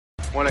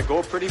Wanna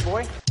go, pretty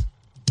boy?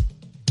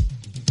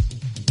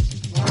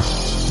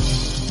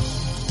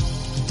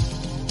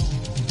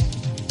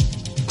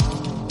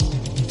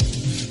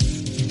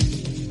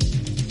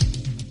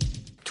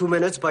 Two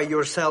minutes by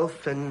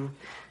yourself and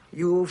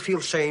you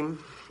feel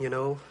shame, you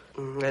know,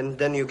 and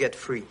then you get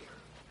free.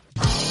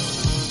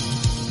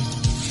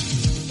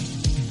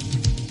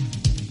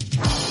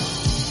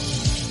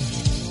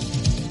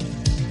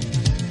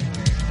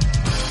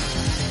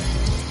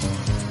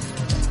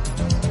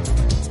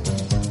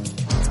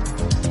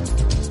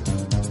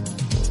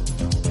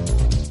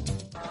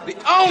 The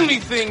only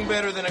thing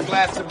better than a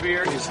glass of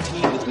beer is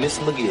tea with Miss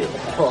McGill.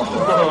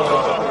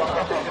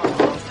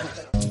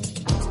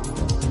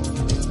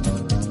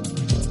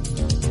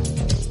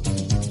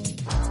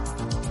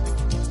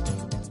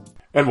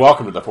 And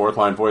welcome to the Fourth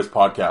Line Voice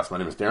Podcast. My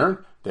name is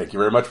Darren. Thank you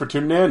very much for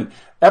tuning in.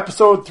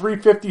 Episode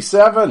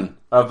 357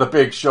 of The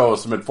Big Show.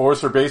 Some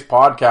Enforcer-based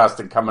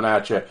podcasting coming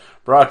at you.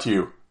 Brought to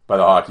you by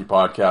the Hockey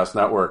Podcast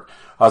Network.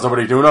 How's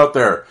everybody doing out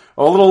there?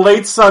 A little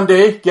late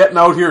Sunday getting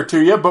out here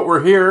to you, but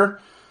we're here.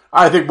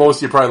 I think most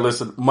of you probably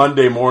listen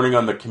Monday morning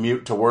on the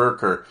commute to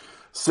work or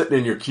sitting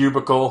in your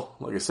cubicle.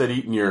 Like I said,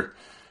 eating your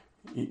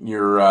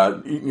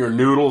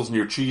noodles and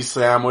your cheese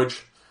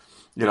sandwich.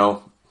 You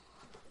know,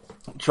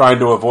 trying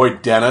to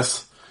avoid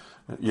Dennis,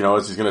 you know,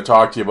 as he's going to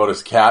talk to you about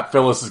his cat.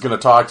 Phyllis is going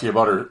to talk to you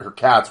about her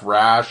cat's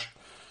rash.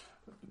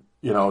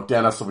 You know,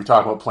 Dennis will be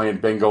talking about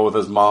playing bingo with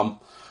his mom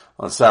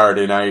on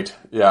Saturday night.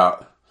 Yeah.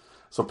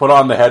 So put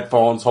on the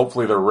headphones.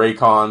 Hopefully they're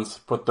Raycons.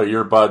 Put the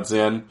earbuds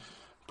in.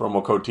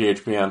 Promo code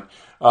THPN.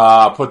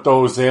 Put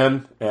those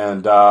in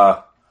and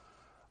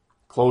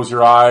close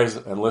your eyes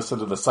and listen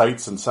to the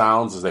sights and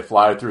sounds as they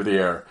fly through the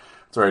air.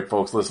 That's right,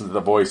 folks. Listen to the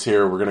voice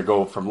here. We're going to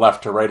go from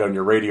left to right on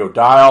your radio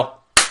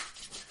dial.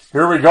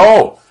 Here we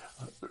go.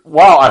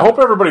 Wow, I hope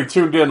everybody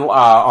tuned in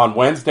on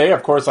Wednesday.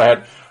 Of course, I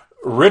had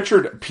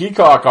Richard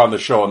Peacock on the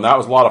show, and that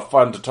was a lot of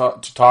fun to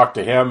talk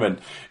to him.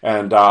 And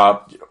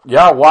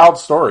yeah, wild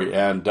story.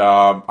 And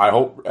I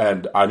hope,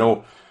 and I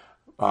know,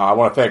 I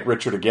want to thank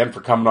Richard again for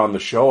coming on the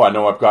show. I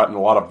know I've gotten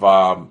a lot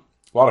of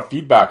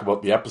feedback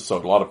about the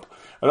episode,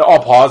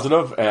 all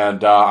positive,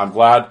 and I'm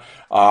glad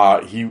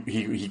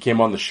he came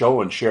on the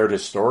show and shared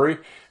his story.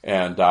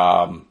 And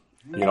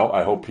you know,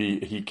 I hope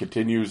he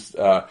continues.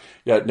 Yeah,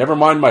 never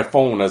mind my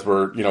phone as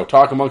we're, you know,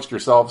 talk amongst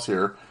yourselves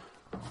here.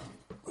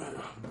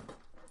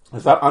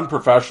 Is that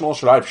unprofessional?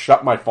 Should I have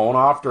shut my phone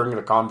off during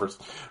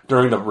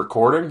the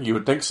recording? You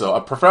would think so.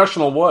 A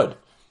professional would.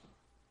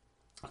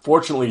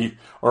 Fortunately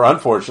or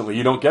unfortunately,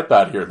 you don't get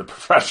that here. The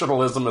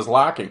professionalism is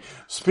lacking.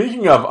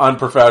 Speaking of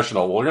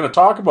unprofessional, we're going to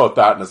talk about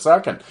that in a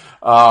second.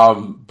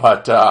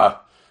 But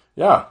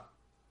yeah,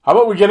 how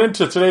about we get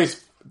into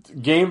today's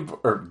game?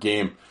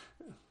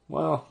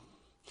 Well,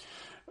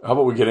 how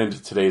about we get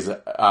into today's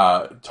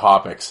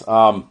topics?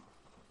 To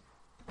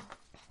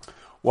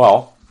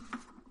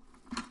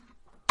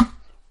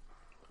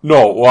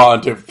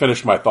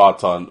finish my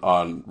thoughts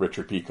on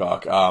Richard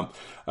Peacock.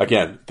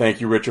 Again,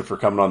 thank you, Richard, for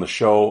coming on the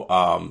show.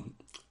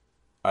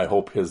 I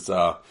hope his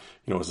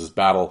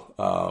battle.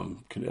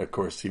 Of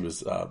course, he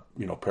was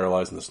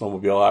paralyzed in the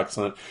snowmobile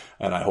accident,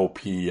 and I hope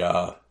he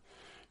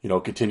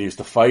continues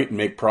to fight and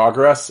make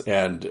progress.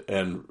 And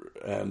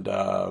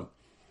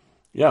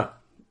yeah.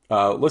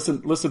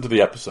 Listen to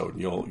the episode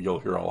and you'll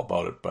hear all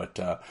about it. But,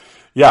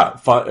 yeah,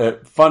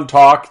 fun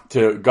talk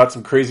got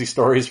some crazy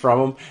stories from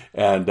him,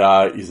 and,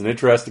 he's an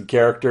interesting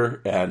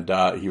character, and,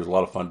 he was a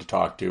lot of fun to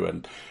talk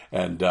to,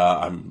 and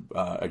I'm,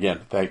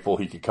 again, thankful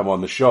he could come on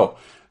the show.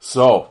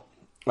 So,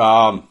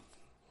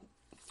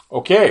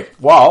 okay,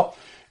 well,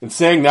 in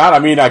saying that, I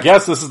mean, I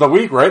guess this is the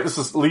week, right? This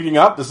is leading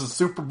up. This is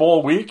Super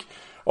Bowl week.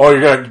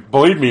 Oh,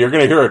 believe me, you're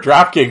going to hear a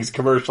DraftKings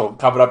commercial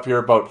coming up here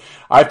about,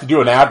 I have to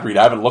do an ad read.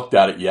 I haven't looked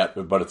at it yet,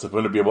 but it's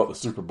going to be about the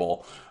Super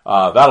Bowl.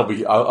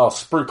 I'll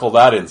sprinkle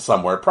that in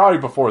somewhere, probably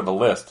before the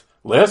list.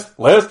 List?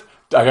 I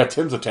got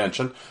Tim's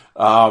attention.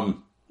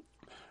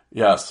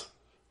 Yes.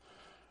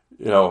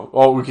 You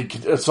know,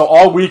 so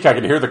all week I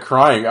can hear the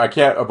crying. I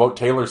can't, about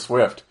Taylor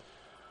Swift.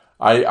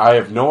 I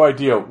have no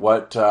idea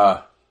what,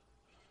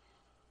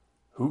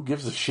 who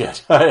gives a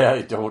shit?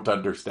 I don't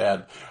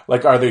understand.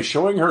 Like, are they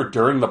showing her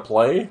during the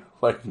play?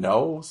 Like,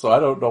 no. So I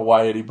don't know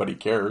why anybody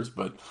cares,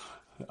 but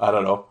I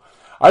don't know.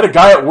 I had a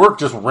guy at work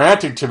just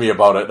ranting to me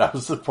about it. And I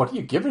was like, what do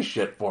you give a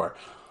shit for?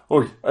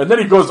 Oh, and then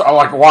he goes, I'm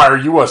like, why, are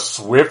you a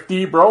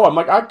Swiftie, bro? I'm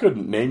like, I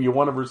couldn't name you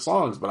one of her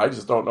songs, but I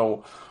just don't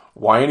know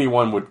why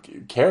anyone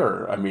would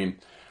care. I mean,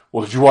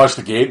 well, did you watch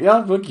the game? Yeah.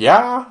 I'm like,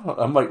 yeah.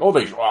 I'm like,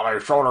 they showed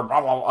her, blah,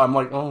 blah, blah. I'm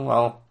like, oh,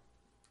 well.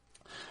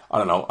 I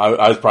don't know.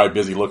 I was probably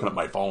busy looking at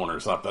my phone or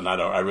something.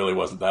 I really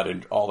wasn't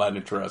all that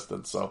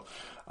interested. So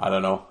I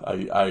don't know.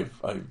 I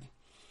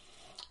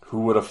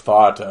who would have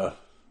thought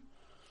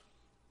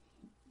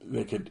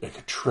they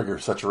could trigger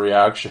such a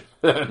reaction?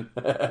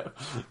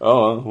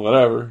 Oh,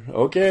 whatever.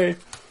 Okay.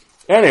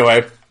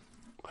 Anyway,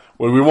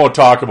 we won't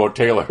talk about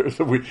Taylor.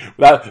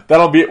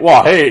 That'll be,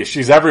 well, hey,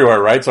 she's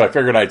everywhere, right? So I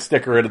figured I'd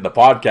stick her into the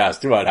podcast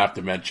too. I'd have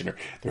to mention her.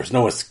 There's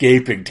no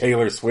escaping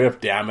Taylor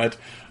Swift, damn it.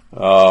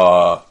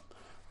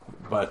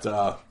 But,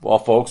 well,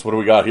 folks, what do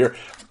we got here?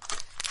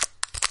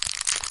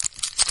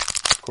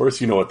 Of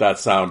course you know what that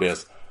sound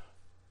is.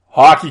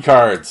 Hockey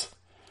cards.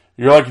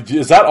 You're like,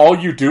 is that all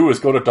you do is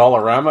go to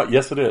Dollarama?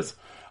 Yes, it is.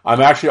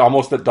 I'm actually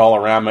almost at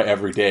Dollarama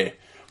every day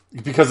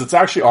because it's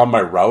actually on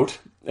my route.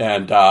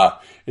 And I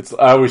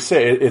always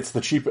say it's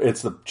the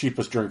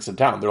cheapest drinks in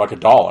town. They're like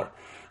 $1,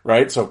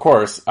 right? So, of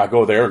course, I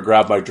go there and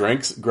grab my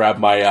drinks, grab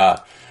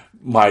my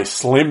my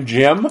Slim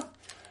Jim,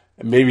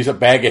 and maybe a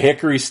bag of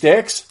hickory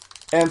sticks,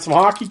 and some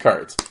hockey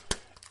cards.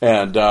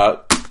 And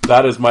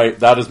that is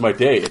my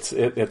day. It's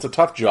a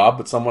tough job,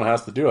 but someone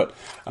has to do it.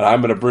 And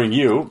I'm going to bring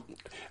you.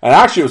 And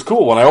actually, it was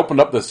cool when I opened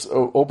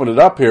it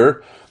up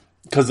here,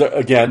 because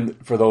again,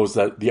 for those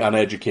the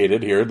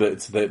uneducated here,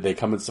 they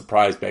come in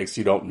surprise bags,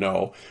 so you don't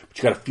know. But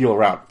you got to feel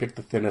around, pick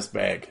the thinnest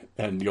bag,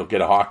 and you'll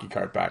get a hockey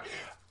card back.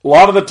 A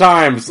lot of the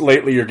times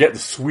lately, you're getting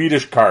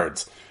Swedish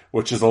cards,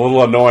 which is a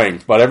little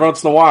annoying. But every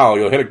once in a while,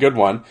 you'll hit a good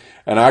one.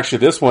 And actually,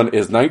 this one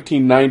is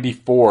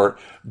 1994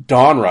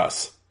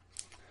 Donruss.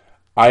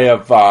 I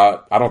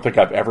don't think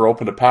I've ever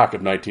opened a pack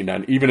of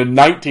 1990. Even in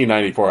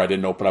 1994, I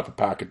didn't open up a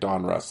pack of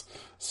Donruss.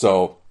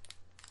 So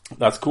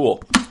that's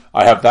cool.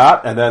 I have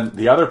that, and then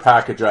the other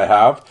package I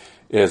have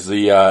is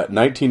the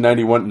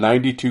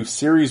 1991-92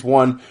 Series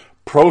 1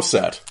 Pro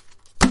Set.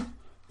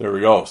 There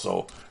we go.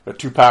 So the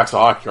 2 packs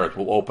of hockey cards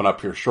will open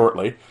up here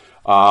shortly.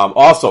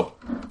 Also,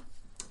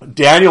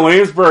 Daniel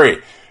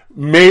Amesbury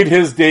made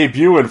his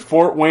debut in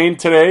Fort Wayne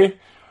today.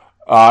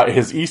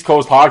 His East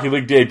Coast Hockey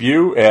League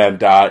debut,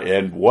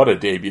 and what a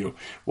debut.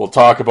 We'll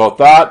talk about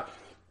that.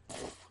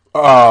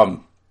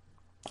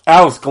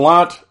 Alex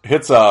Gallant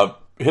hits a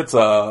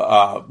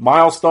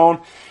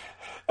milestone,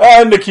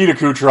 and Nikita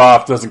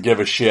Kucherov doesn't give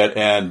a shit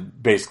and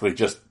basically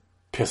just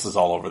pisses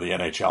all over the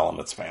NHL and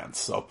its fans.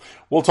 So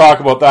we'll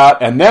talk about that,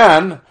 and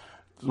then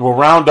we'll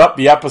round out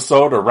the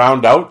episode,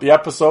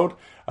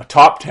 a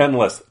top 10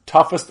 list,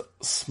 toughest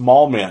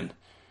small men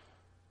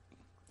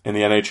in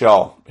the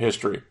NHL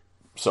history.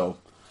 So,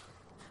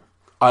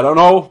 I don't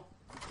know.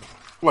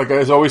 Like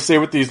I always say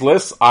with these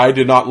lists, I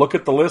did not look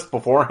at the list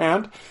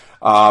beforehand.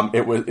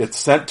 It's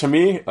sent to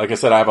me. Like I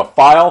said, I have a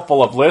file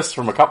full of lists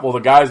from a couple of the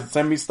guys that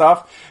send me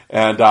stuff,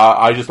 and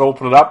I just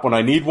open it up when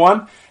I need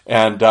one,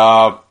 and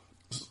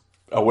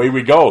away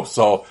we go.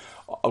 So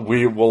I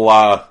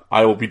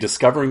will be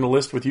discovering the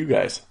list with you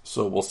guys.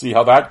 So we'll see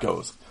how that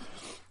goes.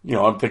 You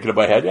know, I'm thinking in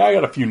my head, I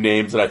got a few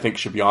names that I think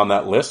should be on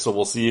that list, so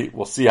we'll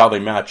see how they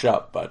match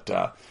up. But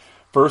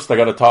first, I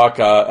got to talk,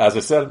 as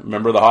I said,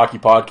 member of the Hockey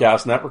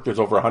Podcast Network. There's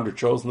over 100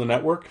 shows in the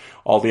network.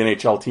 All the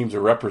NHL teams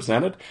are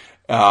represented.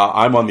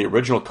 I'm on the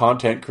original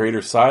content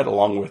creator side,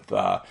 along with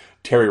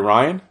Terry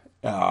Ryan,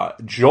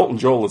 Jolt and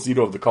Joe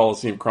Lazito of the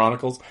Coliseum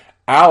Chronicles,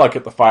 Alec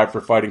at the 5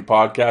 for Fighting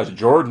podcast,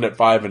 Jordan at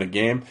 5 in a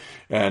Game,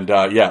 and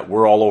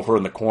we're all over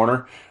in the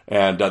corner,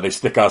 and they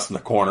stick us in the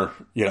corner,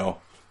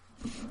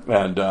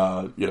 and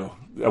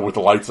with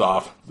the lights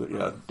off.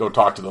 Don't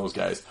talk to those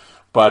guys.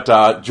 But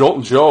Jolt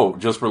and Joe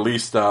just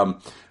released,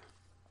 tomorrow,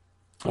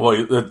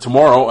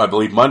 I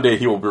believe Monday,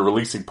 he will be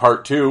releasing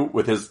part 2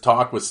 with his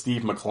talk with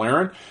Steve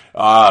McLaren.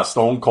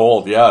 Stone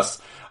Cold, yes.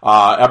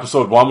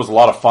 Episode 1 was a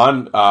lot of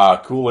fun.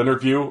 Cool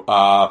interview.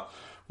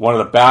 One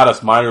of the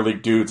baddest minor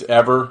league dudes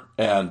ever.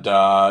 And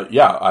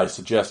I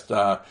suggest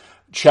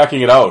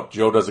checking it out.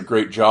 Joe does a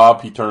great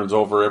job. He turns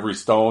over every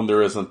stone.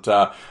 There isn't,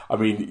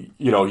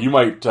 you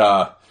might,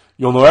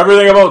 you'll know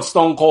everything about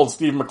Stone Cold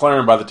Steve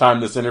McLaren by the time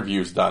this interview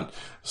is done.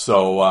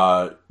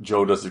 So,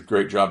 Joe does a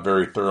great job,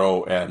 very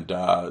thorough, and,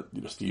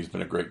 Steve's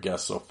been a great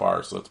guest so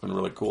far, so it's been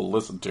really cool to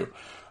listen to.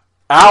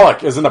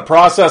 Alec is in the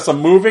process of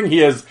moving.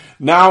 He is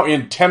now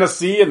in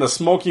Tennessee in the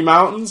Smoky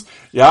Mountains.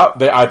 Yeah,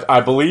 I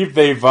believe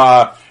they've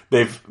blocked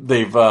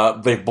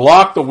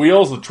the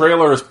wheels. The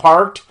trailer is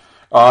parked.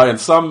 And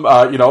some,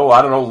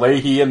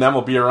 Leahy and them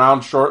will be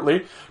around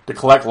shortly to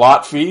collect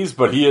lot fees,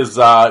 but he is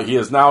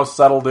now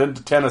settled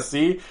into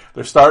Tennessee.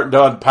 They're starting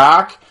to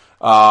unpack.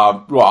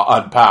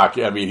 Unpack.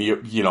 I mean,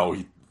 he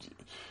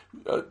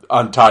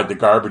untied the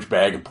garbage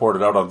bag and poured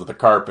it out onto the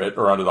carpet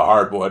or onto the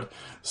hardwood.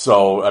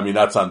 So, I mean,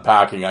 that's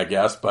unpacking, I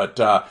guess. But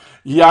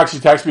he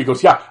actually texted me. He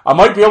goes, "Yeah, I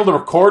might be able to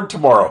record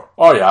tomorrow."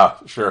 Oh yeah,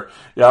 sure.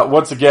 Yeah.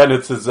 Once again,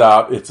 it's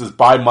his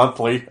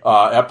bi-monthly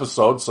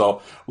episode.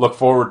 So look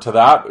forward to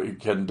that.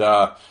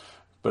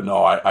 But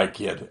no, I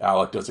kid.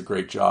 Alec does a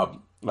great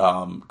job.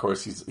 Of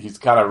course, he's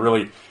kind of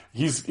really.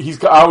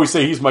 I always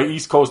say he's my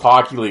East Coast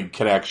Hockey League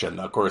connection.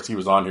 Of course, he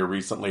was on here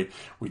recently.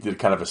 We did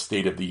kind of a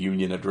State of the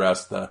Union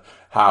address, the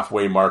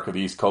halfway mark of the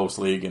East Coast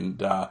League,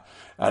 and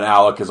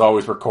Alec is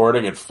always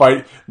recording and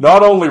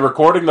not only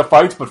recording the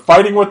fights, but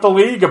fighting with the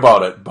league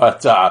about it.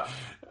 But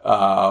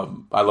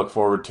I look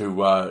forward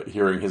to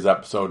hearing his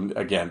episode. And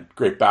again,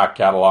 great back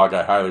catalog.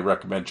 I highly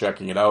recommend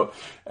checking it out.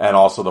 And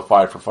also the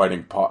 5 for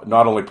Fighting,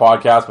 not only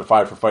podcast, but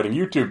 5 for Fighting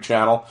YouTube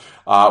channel.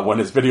 When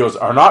his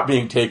videos are not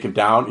being taken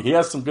down, he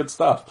has some good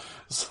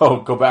stuff. So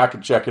go back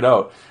and check it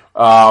out.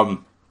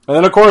 And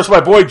then, of course,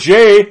 my boy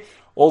Jay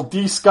Old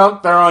D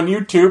Skunk there on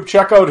YouTube.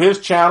 Check out his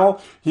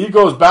channel. He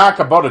goes back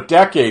about a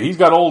decade. He's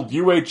got old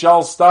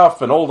UHL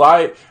stuff and the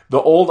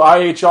old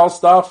IHL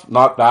stuff.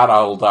 Not that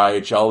old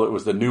IHL. It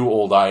was the new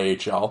old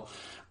IHL.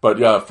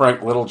 But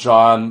Frank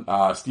Littlejohn,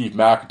 Steve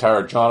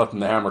McIntyre, Jonathan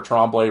the Hammer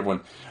Tremblay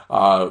when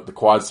the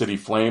Quad City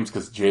Flames,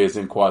 because Jay is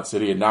in Quad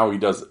City, and now he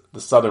does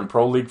the Southern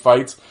Pro League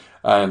fights.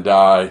 And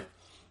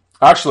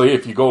actually,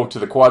 if you go to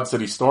the Quad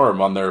City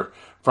Storm on their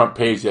front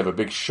page, they have a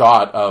big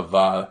shot of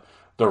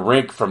the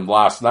rink from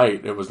last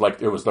night. It was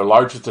their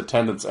largest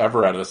attendance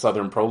ever at a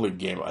Southern Pro League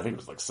game. I think it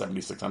was like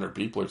 7,600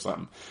 people or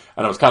something.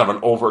 And it was kind of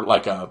an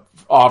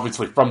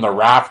obviously from the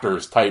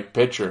rafters type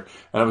picture.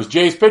 And it was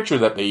Jay's picture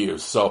that they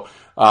used. So,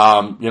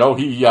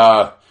 he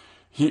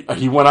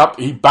went up,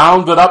 he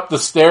bounded up the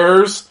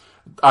stairs,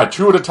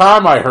 2 at a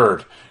time, I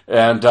heard.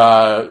 And,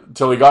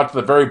 till he got to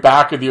the very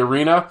back of the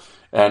arena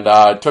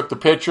and, took the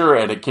picture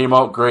and it came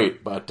out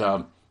great. But,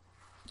 and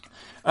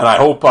I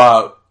hope,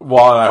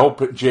 I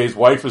hope Jay's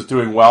wife is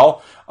doing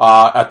well.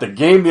 At the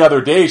game the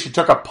other day, she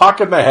took a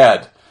puck in the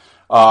head.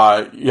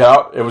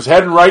 It was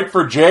heading right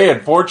for Jay.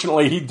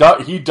 Unfortunately, he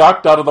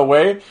ducked out of the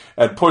way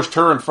and pushed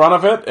her in front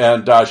of it.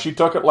 And, she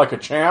took it like a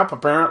champ,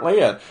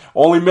 apparently, and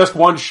only missed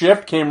one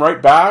shift, came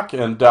right back.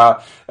 And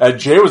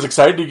Jay was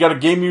excited to get a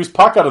game-used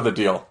puck out of the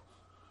deal.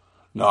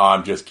 No,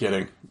 I'm just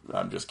kidding.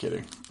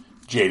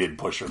 Jay didn't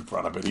push her in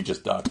front of it. He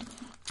just ducked.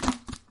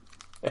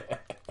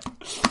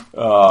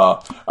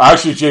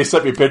 Actually, Jay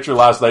sent me a picture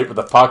last night with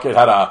the puck. It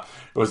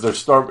was their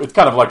Storm. It's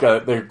kind of like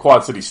the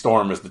Quad City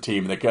Storm is the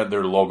team.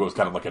 Their logo is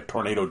kind of like a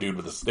tornado dude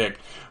with a stick,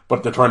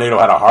 but the tornado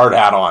had a hard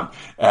hat on,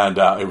 and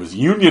it was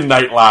Union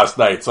night last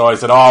night. So I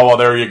said, "Oh well,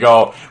 there you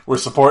go. We're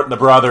supporting the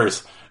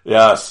brothers."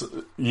 Yes,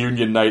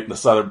 Union night in the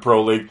Southern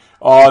Pro League.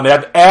 Oh,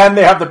 and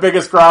they have the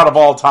biggest crowd of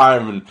all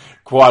time in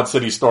Quad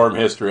City Storm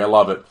history. I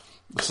love it.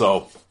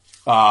 So,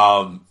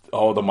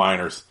 the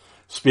Miners.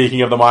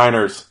 Speaking of the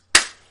Miners.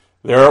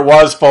 There it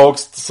was,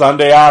 folks.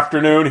 Sunday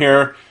afternoon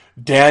here.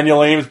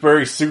 Daniel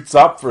Amesbury suits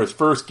up for his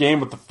first game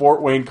with the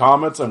Fort Wayne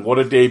Komets, and what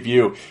a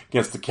debut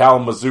against the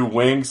Kalamazoo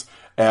Wings.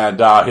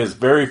 And his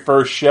very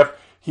first shift,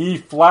 he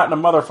flattened a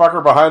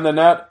motherfucker behind the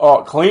net.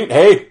 Oh,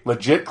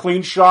 legit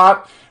clean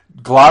shot.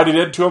 Glided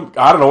into him.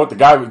 I don't know what the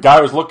guy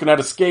was looking at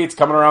his skates,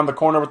 coming around the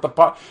corner with the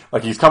puck.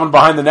 Like he's coming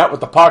behind the net with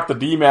the puck, the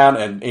D-man,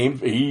 and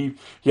he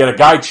had a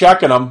guy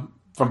checking him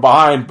from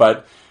behind,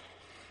 but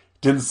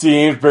didn't see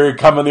Amesbury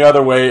coming the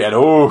other way, and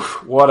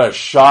what a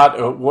shot.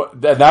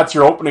 And that's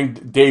your opening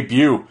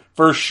debut,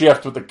 first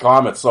shift with the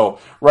Komets. So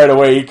right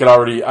away, he could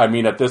already,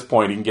 at this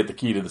point, he can get the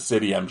key to the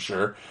city, I'm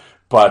sure.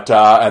 But,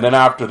 and then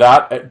after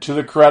that, to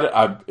the credit,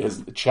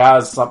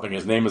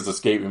 his name is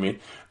escaping me,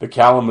 the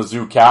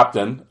Kalamazoo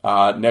captain,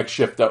 next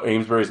shift out,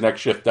 Amesbury's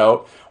next shift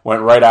out,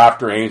 went right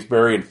after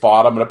Amesbury and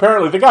fought him. And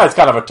apparently the guy's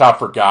kind of a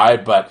tougher guy,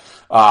 but,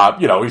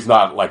 he's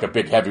not like a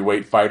big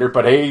heavyweight fighter,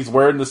 but hey, he's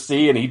wearing the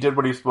C and he did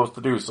what he's supposed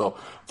to do. So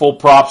full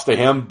props to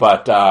him.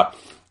 But,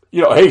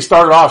 he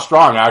started off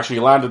strong. Actually,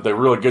 he landed the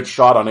really good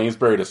shot on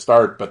Amesbury to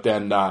start, but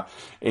then,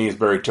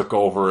 Amesbury took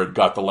over and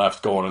got the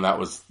left going, and that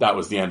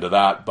was the end of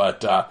that.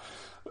 But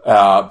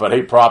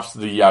hey, props to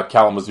the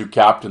Kalamazoo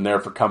captain there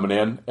for coming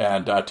in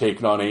and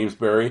taking on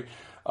Amesbury.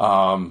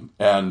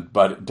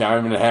 But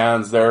Diamond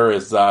Hands there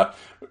is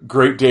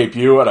great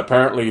debut, and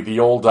apparently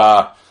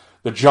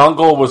the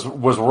Jungle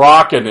was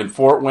rocking in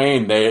Fort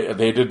Wayne.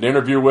 They did an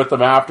interview with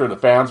him after. The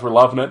fans were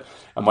loving it,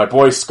 and my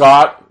boy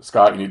Scott,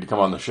 you need to come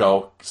on the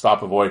show.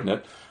 Stop avoiding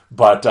it.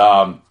 But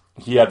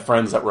he had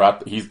friends that were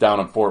he's down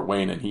in Fort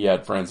Wayne, and he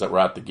had friends that were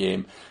at the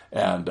game.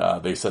 And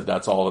they said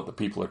that's all that the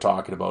people are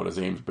talking about is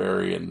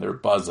Amesbury, and they're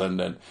buzzing,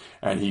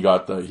 and he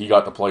got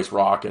the place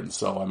rocking.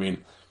 So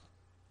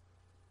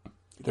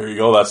there you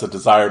go. That's a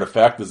desired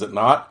effect, is it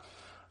not?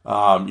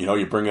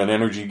 You bring an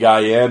energy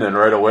guy in, and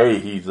right away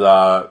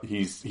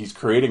he's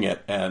creating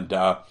it, and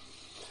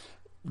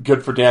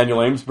good for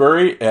Daniel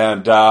Amesbury.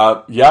 And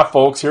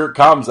folks, here it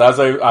comes. As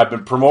I've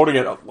been promoting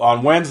it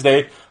on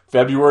Wednesday,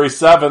 February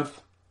 7th.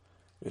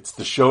 It's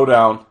the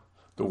showdown,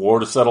 the war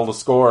to settle the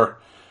score.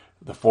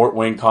 The Fort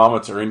Wayne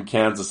Komets are in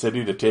Kansas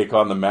City to take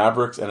on the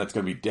Mavericks, and it's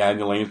going to be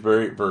Daniel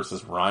Amesbury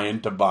versus Ryan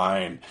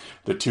Devine.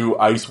 The two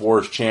Ice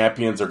Wars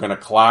champions are going to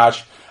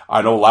clash.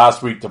 I know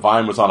last week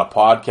Devine was on a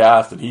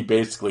podcast, and he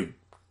basically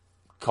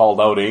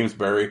called out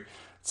Amesbury,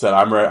 said,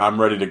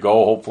 I'm ready to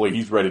go. Hopefully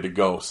he's ready to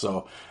go.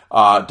 So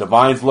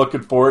Devine's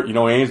looking for it.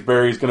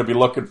 Amesbury's going to be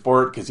looking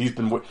for it because he's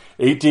been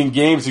 18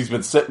 games. He's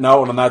been sitting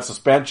out on that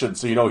suspension.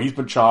 So, he's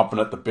been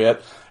chomping at the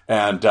bit.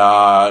 And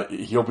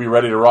he'll be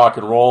ready to rock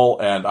and roll,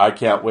 and I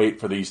can't wait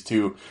for these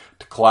two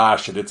to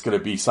clash, and it's going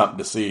to be something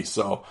to see.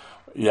 So,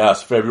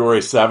 yes, February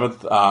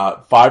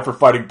 7th, Five for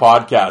Fighting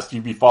podcast.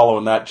 You be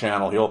following that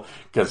channel. He'll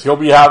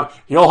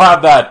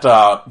have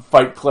that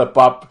fight clip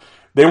up.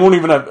 They won't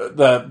even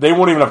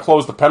have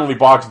closed the penalty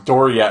box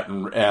door yet,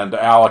 and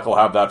Alec will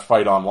have that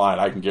fight online.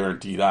 I can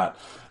guarantee that.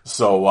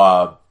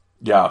 So,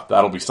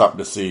 that'll be something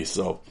to see.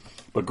 So.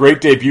 But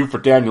great debut for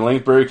Daniel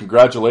Amesbury.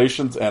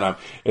 Congratulations, and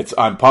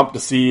I'm pumped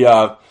to see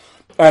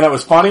And it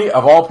was funny,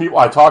 of all people,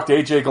 I talked to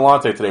AJ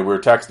Galante today. We were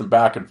texting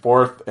back and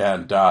forth,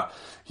 and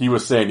he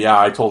was saying, "Yeah,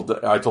 I told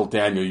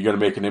Daniel you're going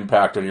to make an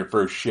impact on your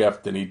first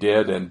shift," and he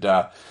did,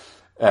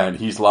 and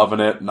he's loving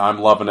it, and I'm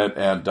loving it,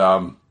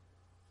 and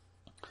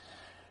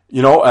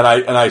you know, and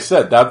I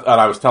said that,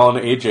 and I was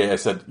telling AJ, I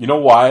said, you know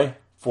why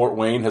Fort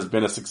Wayne has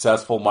been a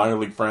successful minor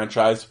league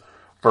franchise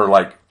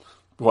for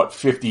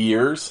 50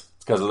 years?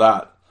 It's because of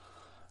that.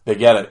 They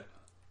get it.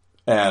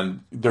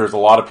 And there's a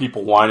lot of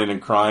people whining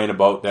and crying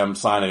about them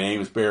signing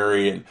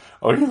Amesbury and,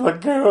 oh, you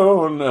let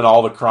go, and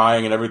all the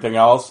crying and everything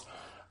else.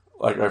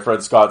 Like my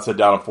friend Scott said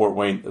down in Fort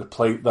Wayne,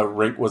 the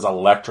rink was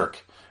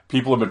electric.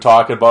 People have been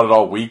talking about it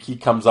all week. He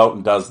comes out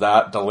and does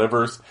that,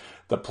 delivers.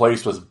 The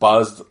place was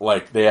buzzed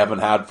like they haven't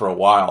had for a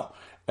while.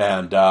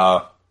 And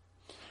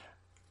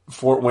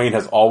Fort Wayne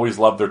has always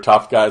loved their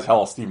tough guys.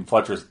 Hell, Stephen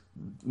Fletcher's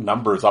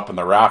numbers up in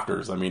the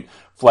rafters. I mean,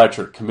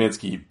 Fletcher,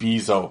 Kaminsky,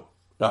 Bezo,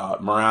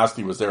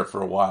 Morasti was there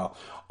for a while.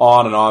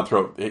 On and on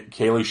throughout.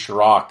 Kaylee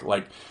Sherrock,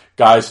 like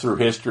guys through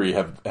history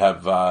have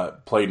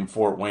played in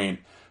Fort Wayne.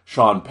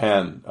 Sean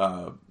Penn,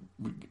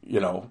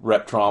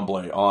 Rhett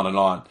Tremblay, on and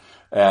on.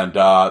 And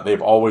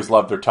they've always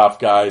loved their tough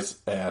guys.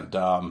 And,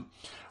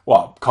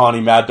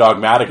 Connie Mad Dog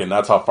Madigan,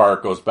 that's how far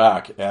it goes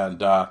back.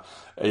 And,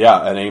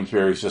 and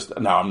Amesbury's just,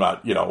 now I'm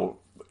not,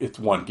 it's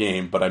one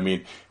game, but I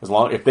mean,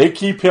 if they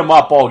keep him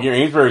up all year,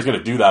 Amesbury's going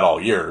to do that all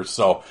year.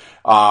 So,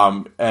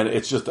 and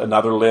it's just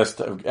another list,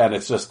 and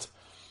it's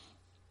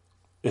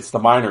the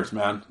minors,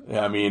 man.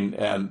 I mean,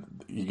 and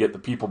you get the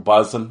people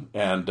buzzing,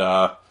 and,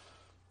 love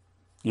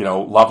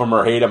them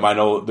or hate them. I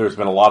know there's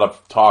been a lot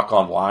of talk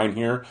online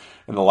here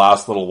in the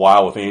last little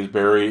while with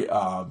Amesbury.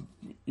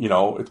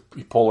 It's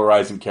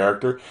polarizing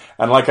character.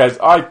 And like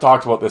I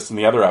talked about this in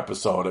the other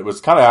episode, it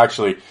was kind of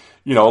actually,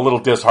 a little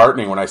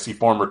disheartening when I see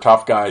former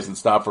tough guys and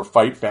stuff or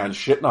fight fans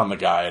shitting on the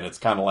guy. And it's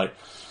kind of like,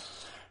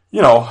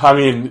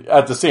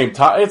 at the same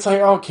time, it's like,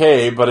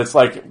 okay, but it's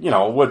like,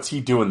 what's he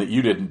doing that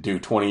you didn't do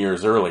 20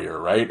 years earlier,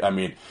 right? I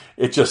mean,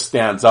 it just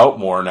stands out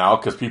more now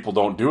because people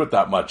don't do it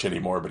that much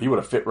anymore, but he would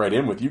have fit right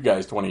in with you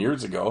guys 20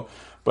 years ago.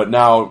 But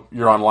now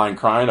you're online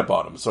crying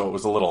about him. So it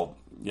was a little,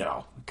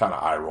 kind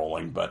of eye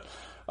rolling, but,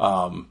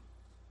 and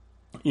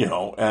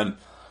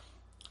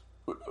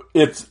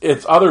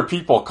it's other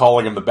people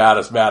calling him the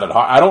baddest man in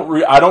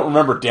hockey. I don't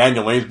remember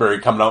Daniel Amesbury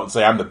coming out and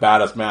say I'm the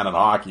baddest man in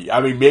hockey.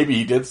 I mean, maybe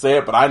he did say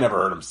it, but I never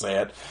heard him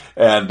say it.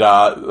 And,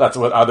 that's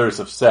what others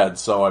have said.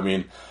 So, I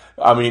mean,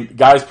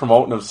 guys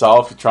promoting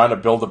himself, trying to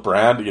build a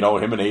brand, him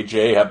and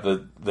AJ have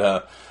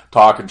the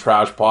Talking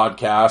Trash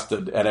podcast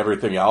and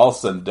everything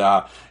else. And,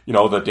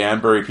 the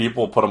Danbury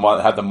people put him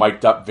on, had the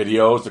mic'd up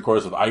videos, of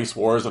course, with Ice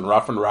Wars and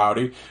Rough and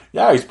Rowdy.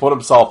 Yeah, he's put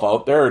himself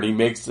out there and he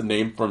makes a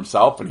name for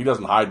himself and he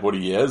doesn't hide what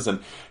he is.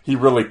 And he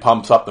really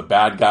pumps up the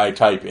bad guy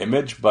type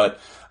image. But,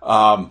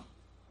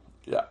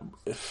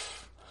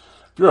 if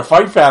you're a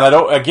fight fan,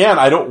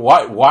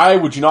 why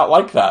would you not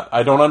like that?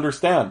 I don't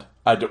understand.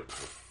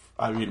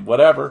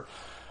 Whatever.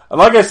 And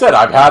like I said,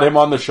 I've had him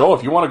on the show.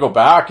 If you want to go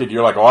back and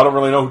you're like, I don't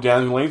really know who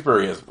Daniel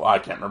Amesbury is. Well, I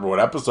can't remember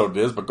what episode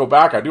it is, but go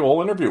back. I do a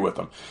whole interview with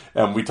him.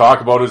 And we talk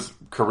about his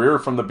career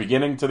from the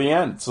beginning to the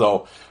end.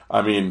 So,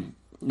 you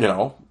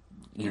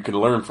can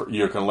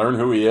learn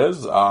who he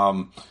is.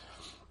 I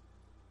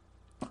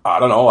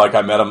don't know. Like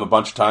I met him a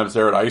bunch of times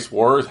there at Ice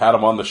Wars, had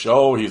him on the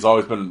show. He's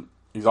always been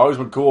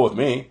cool with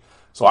me.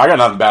 So I got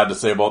nothing bad to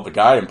say about the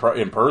guy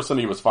in person.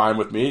 He was fine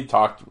with me.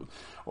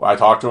 I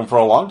talked to him for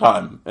a long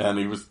time and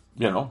he was,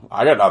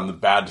 I got nothing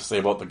bad to say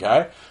about the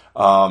guy.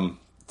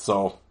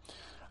 So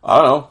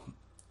I don't know.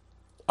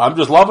 I'm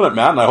just loving it,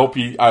 man. And I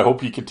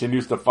hope he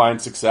continues to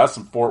find success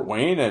in Fort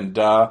Wayne and,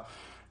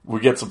 we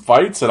get some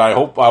fights and I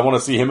want to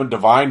see him and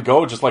Divine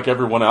go just like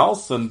everyone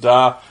else. And,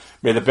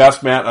 may the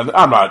best man, and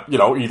I'm not,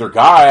 either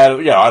guy,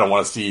 I don't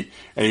want to see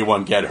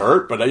anyone get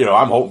hurt, but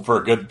I'm hoping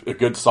for a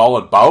good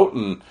solid bout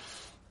and,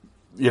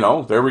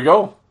 there we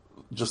go.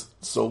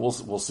 Just so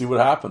we'll see what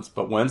happens.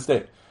 But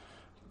Wednesday,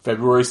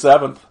 February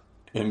 7th.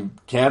 In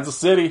Kansas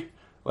City.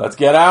 Let's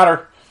get at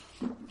her.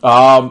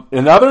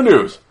 In other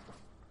news,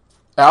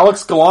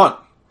 Alex Gallant.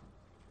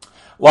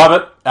 Love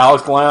it.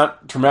 Alex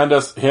Gallant,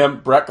 tremendous.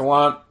 Him, Brett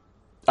Gallant.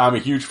 I'm a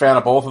huge fan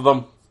of both of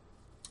them.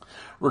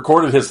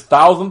 Recorded his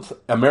 1,000th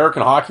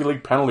American Hockey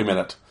League penalty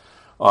minute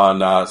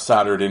on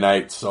Saturday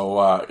night.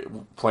 So,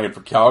 playing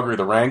for Calgary,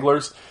 the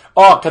Wranglers.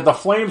 Oh, could the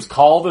Flames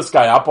call this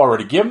guy up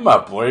already? Give him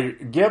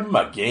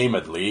a game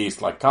at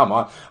least. Like, come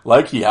on.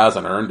 Like he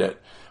hasn't earned it.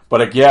 But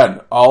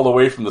again, all the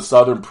way from the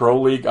Southern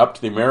Pro League up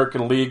to the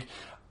American League,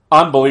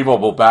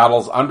 unbelievable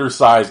battles,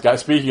 undersized guys.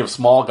 Speaking of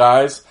small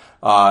guys,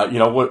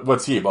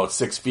 what's he, about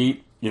 6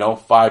 feet,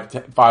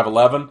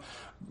 5'11",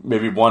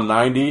 maybe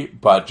 190,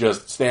 but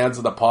just stands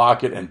in the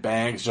pocket and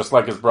bangs just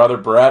like his brother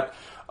Brett,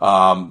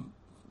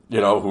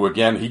 who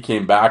again, he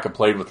came back and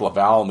played with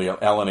Laval in the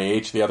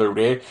LNAH the other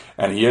day,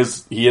 and he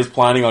is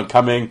planning on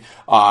coming,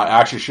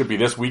 actually should be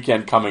this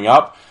weekend coming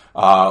up.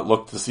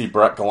 Look to see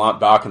Brett Gallant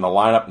back in the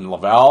lineup in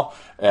Laval.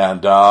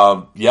 And,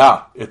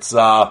 it's,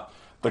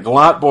 The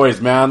Gallant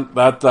boys, man,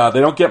 that they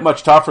don't get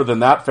much tougher than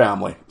that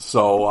family.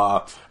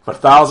 So, but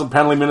 1,000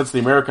 penalty minutes in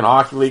the American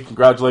Hockey League.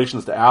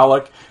 Congratulations to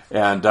Alec.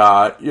 And,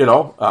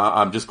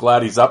 I'm just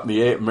glad he's up in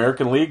the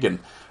American League and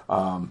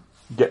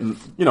getting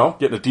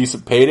a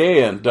decent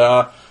payday. And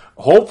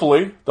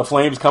hopefully the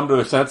Flames come to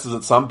their senses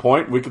at some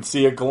point. We could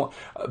see he can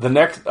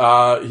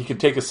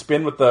take a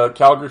spin with the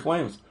Calgary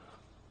Flames.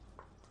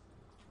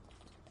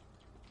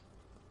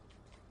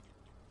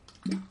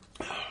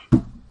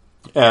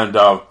 And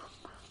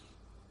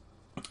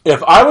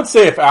if Alex,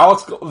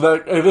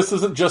 this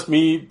isn't just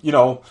me,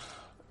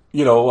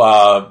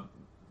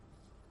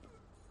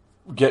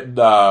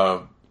 getting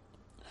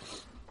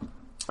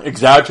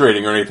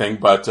exaggerating or anything,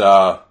 but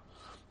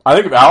I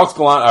think if Alex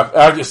Gallant,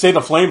 I just say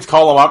the Flames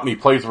call him up and he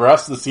plays the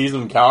rest of the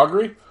season in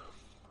Calgary,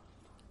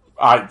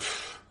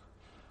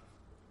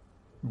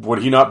 would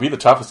he not be the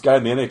toughest guy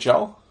in the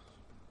NHL?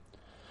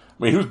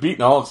 I mean, who's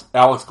beating Alex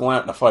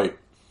Gallant in a fight?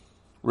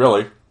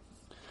 Really?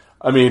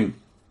 I mean,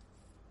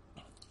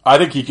 I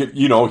think he could,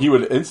 he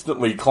would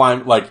instantly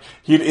climb,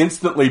 he'd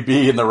instantly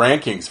be in the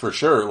rankings for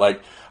sure.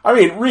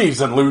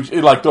 Reeves and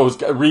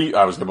Lucic,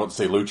 I was about to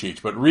say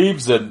Lucic, but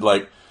Reeves and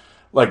like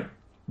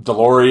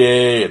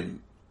Delorier and,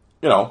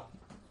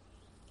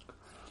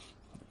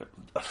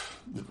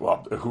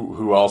 well,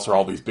 who else are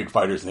all these big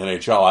fighters in the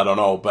NHL? I don't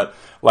know, but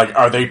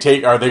are they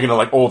gonna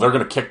they're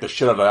gonna kick the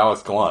shit out of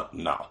Alex Gallant?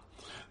 No,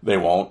 they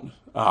won't.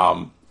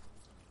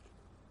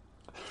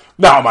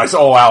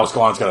 Alex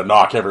Gallant's gonna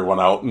knock everyone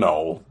out.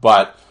 No,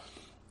 but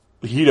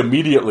he'd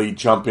immediately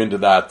jump into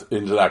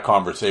that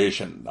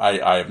conversation.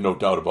 I have no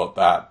doubt about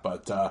that.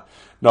 But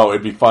no,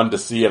 it'd be fun to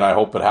see, and I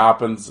hope it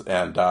happens.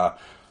 And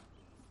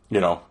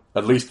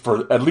at least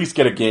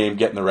get a game,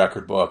 get in the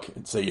record book,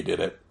 and say you did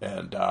it,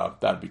 and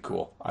that'd be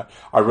cool.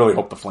 I really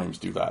hope the Flames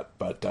do that.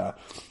 But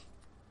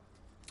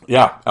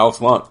Alex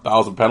Gallant,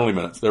 1,000 penalty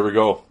minutes. There we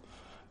go.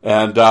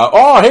 And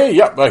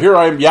here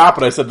I am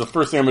yapping. I said the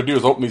first thing I'm going to do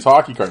is open these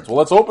hockey cards. Well,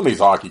 let's open these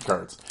hockey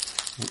cards.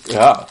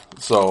 Yeah,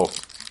 so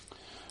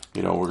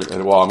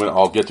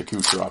I'll get to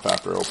Kucherov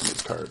after I open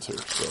these cards here.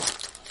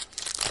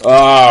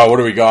 So, what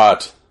do we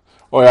got?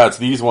 Oh yeah, it's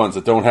these ones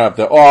that don't have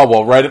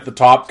right at the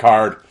top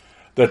card,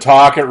 the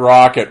Tocchet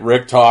Rocket,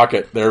 Rick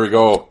Tocchet. There we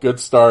go.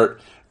 Good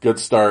start.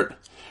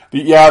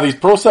 These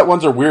Pro Set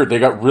ones are weird. They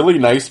got really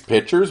nice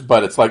pictures,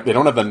 but it's like they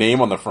don't have the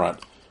name on the front.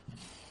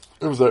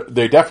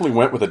 They definitely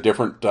went with a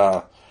different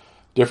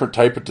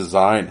type of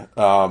design.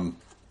 I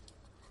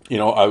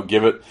would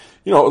give it,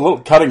 a little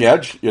cutting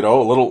edge, a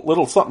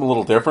little something a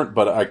little different,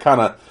 but I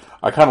kind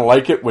of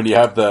like it when you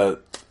had the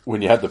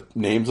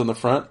names on the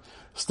front.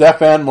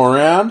 Stefan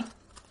Morin,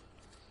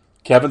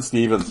 Kevin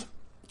Stevens.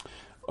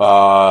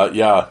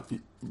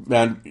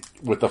 Man,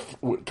 with a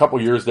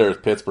couple years there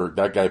at Pittsburgh,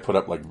 that guy put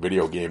up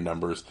video game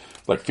numbers,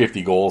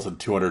 50 goals in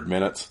 200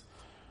 minutes.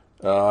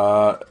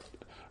 Dirk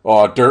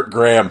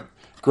Graham.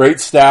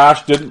 Great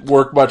stash. Didn't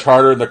work much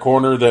harder in the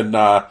corner than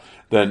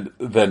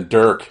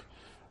Dirk.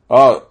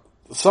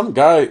 Some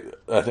guy.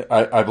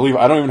 I believe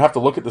I don't even have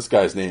to look at this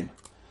guy's name.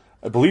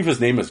 I believe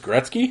his name is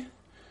Gretzky.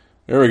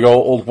 There we go,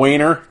 old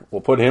Wayner. We'll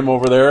put him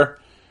over there.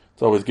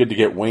 It's always good to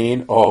get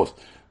Wayne. Oh,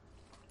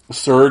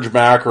 Serge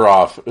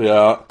Makarov.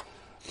 Yeah.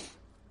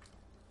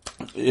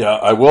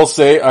 I will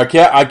say I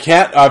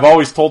can't.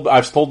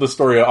 I've told this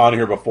story on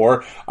here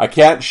before. I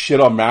can't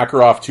shit on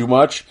Makarov too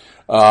much.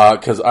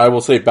 Because I will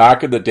say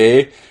back in the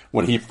day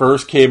when he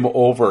first came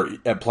over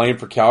and playing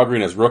for Calgary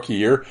in his rookie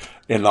year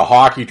in the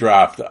hockey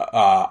draft,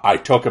 I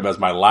took him as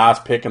my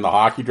last pick in the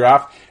hockey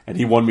draft, and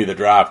he won me the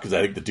draft because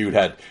I think the dude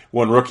had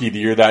won rookie of the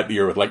year that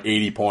year with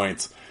 80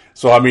 points.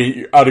 So I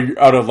mean, out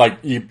of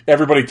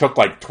everybody took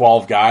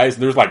 12 guys,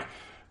 and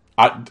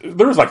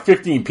there was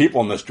 15 people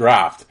in this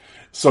draft.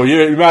 So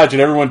you imagine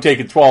everyone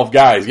taking 12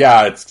 guys.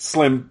 Yeah, it's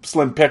slim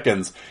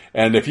pickings.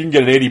 And if you can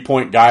get an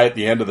 80-point guy at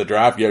the end of the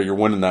draft, yeah, you're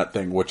winning that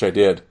thing, which I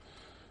did.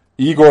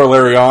 Igor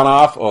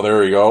Larionov. Oh, there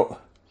we go.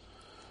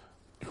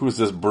 Who's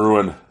this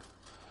Bruin?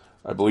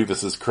 I believe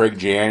this is Craig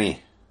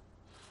Janney.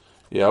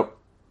 Yep.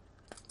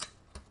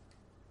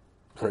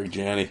 Craig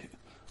Janney.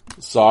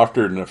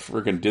 Softer than a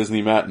freaking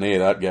Disney matinee,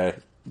 that guy.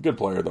 Good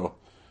player, though.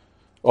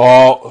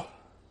 Oh.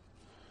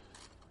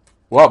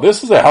 Well,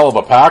 this is a hell of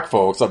a pack,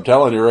 folks. I'm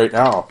telling you right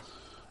now.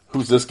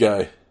 Who's this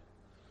guy?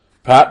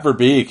 Pat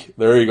Verbeek.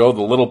 There you go.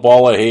 The little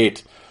ball of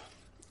hate.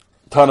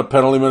 Ton of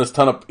penalty minutes.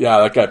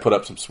 That guy put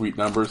up some sweet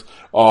numbers.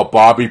 Oh,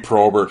 Bobby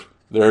Probert.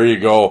 There you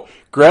go.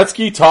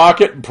 Gretzky,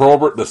 Tocchet, and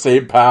Probert, the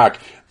same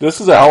pack.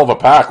 This is a hell of a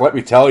pack, let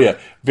me tell you.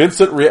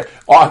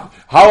 How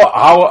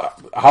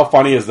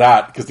funny is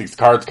that? Because these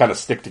cards kind of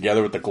stick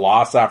together with the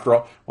gloss after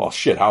all. Well,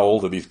 shit, how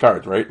old are these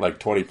cards, right?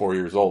 24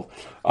 years old.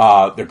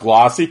 They're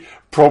glossy.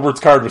 Probert's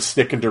card was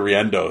sticking to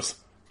Riendo's.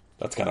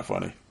 That's kind of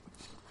funny.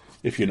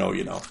 If you know,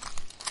 you know.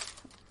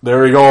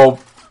 There we go.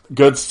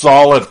 Good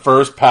solid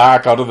first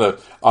pack out of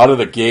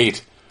the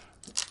gate.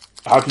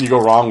 How can you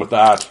go wrong with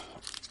that?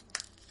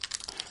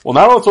 Well,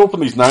 now let's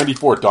open these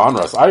 94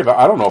 Donruss. I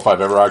don't know if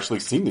I've ever actually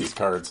seen these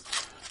cards.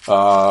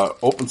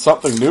 Open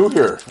something new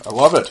here. I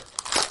love it.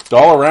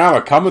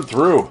 Dollarama coming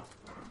through.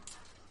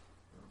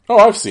 Oh,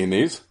 I've seen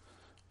these.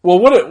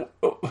 Well,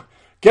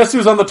 guess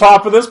who's on the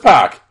top of this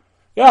pack?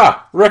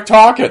 Yeah, Rick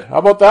Tocchet. How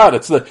about that?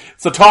 It's the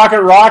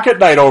Tocchet Rocket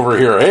night over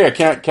here. Hey, I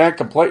can't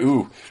complain.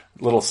 Ooh,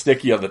 a little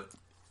sticky on the.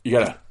 You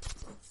gotta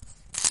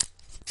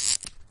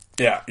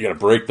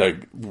break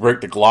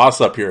the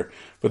gloss up here.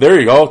 But there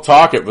you go,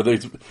 Tocchet. But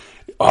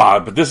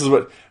this is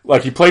what,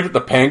 like, he played with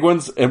the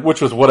Penguins, and which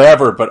was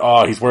whatever.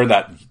 But he's wearing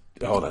that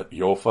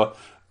Jofa.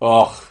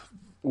 Oh,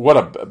 what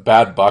a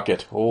bad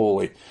bucket.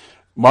 Holy,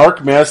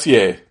 Mark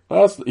Messier.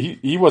 Well,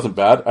 he wasn't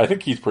bad. I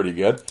think he's pretty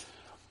good.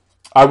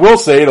 I will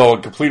say, though,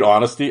 in complete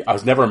honesty, I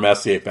was never a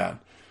Messier fan.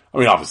 I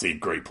mean, obviously,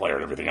 great player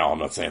and everything else. I'm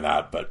not saying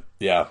that, but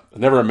yeah,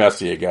 never a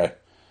Messier guy.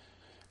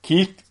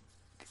 Keith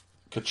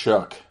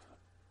Tkachuk.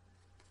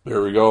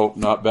 There we go.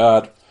 Not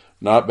bad.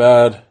 Not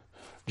bad.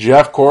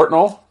 Jeff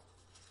Courtnall.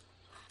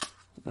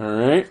 All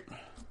right.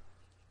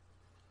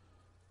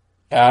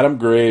 Adam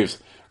Graves.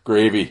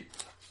 Gravy.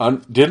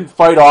 Didn't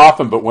fight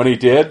often, but when he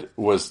did,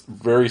 was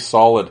very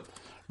solid.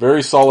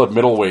 Very solid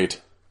middleweight.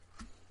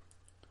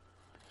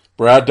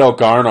 Brad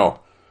Delgarno.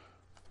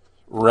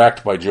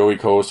 Wrecked by Joey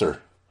Kocur.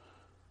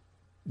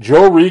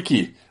 Joe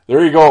Ricci.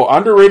 There you go.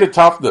 Underrated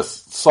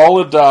toughness.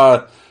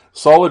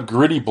 Solid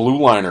gritty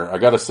blue liner. I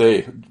gotta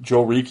say,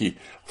 Joe Ricci.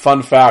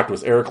 Fun fact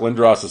was Eric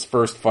Lindros'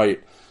 first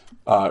fight,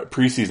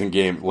 preseason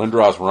game.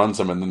 Lindros runs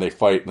him and then they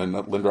fight, and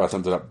then Lindros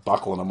ended up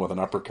buckling him with an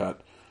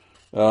uppercut.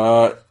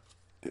 Alexei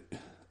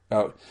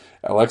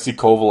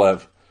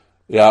Kovalev.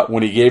 Yeah,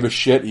 when he gave a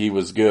shit, he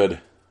was good.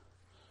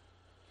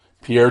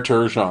 Pierre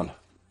Turgeon.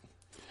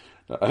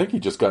 I think he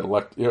just got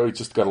elected. He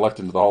just got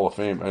elected into the Hall of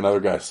Fame. Another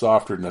guy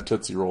softer than a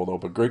Tootsie Roll, though,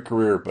 but great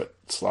career, but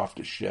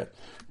soft as shit.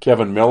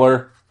 Kevin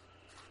Miller.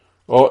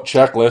 Oh,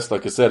 checklist.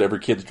 Like I said, every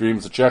kid's dream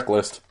is a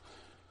checklist.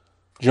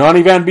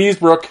 Johnny Van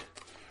Beesbrook.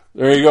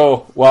 There you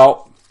go.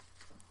 Well,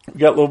 we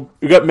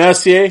got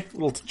Messier,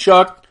 little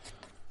Chuck,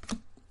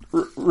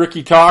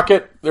 Ricky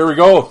Tocchet. There we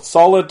go.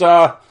 Solid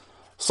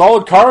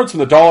cards from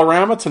the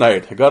Dollarama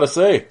tonight. I gotta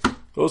say,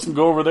 those can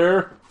go over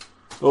there.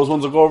 Those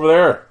ones will go over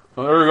there.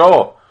 Well, there we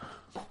go.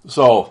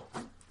 So,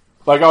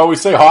 like I always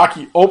say,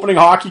 opening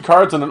hockey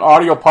cards in an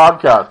audio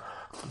podcast.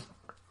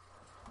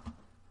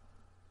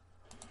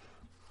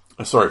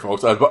 Sorry,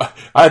 folks. I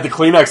had the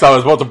Kleenex. I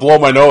was about to blow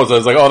my nose. I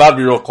was like, oh, that'd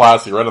be real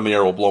classy. Right on the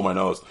air, we'll blow my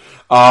nose.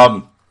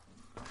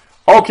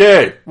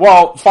 Okay.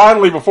 Well,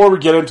 finally, before we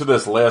get into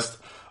this list,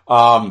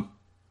 Nikita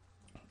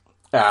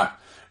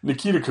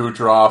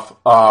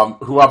Kucherov,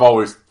 who I've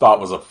always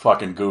thought was a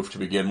fucking goof to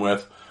begin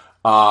with,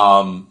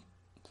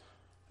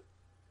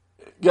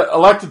 get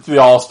elected to the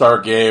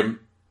All-Star game.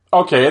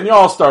 Okay, in the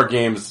All-Star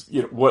games,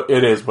 what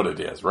it is,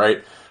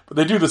 right? But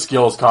they do the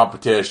skills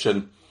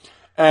competition,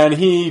 and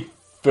he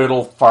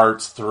fiddle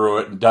farts through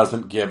it and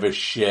doesn't give a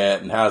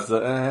shit and has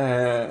the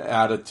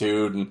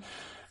attitude, and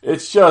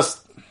it's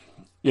just,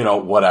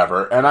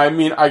 whatever. And I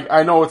mean,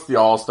 I know it's the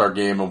All-Star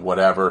game and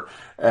whatever,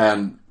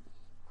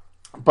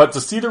 but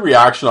to see the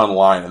reaction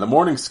online, and the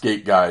morning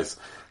skate guys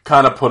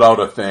kind of put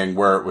out a thing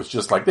where it was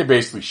just like, they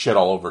basically shit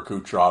all over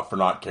Kucherov for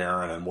not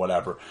caring and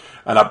whatever.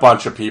 And a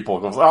bunch of people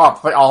goes, oh,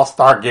 it's the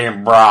All-Star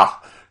game, brah.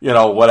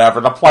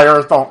 Whatever. The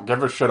players don't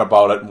give a shit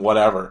about it and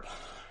whatever.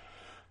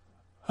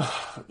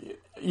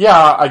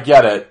 Yeah, I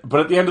get it. But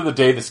at the end of the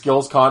day, the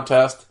skills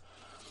contest,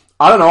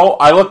 I don't know.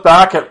 I look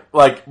back at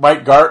like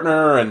Mike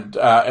Gartner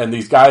and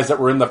these guys that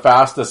were in the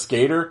fastest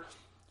skater.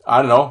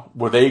 I don't know.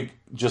 Were they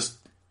just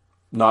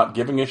not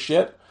giving a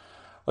shit?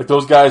 Like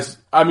those guys,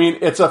 I mean,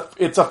 it's a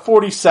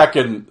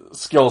 40-second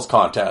skills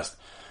contest.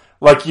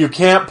 Like, you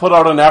can't put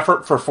out an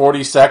effort for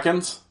 40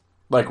 seconds.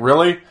 Like,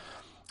 really?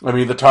 I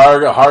mean, the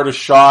target, hardest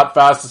shot,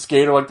 fastest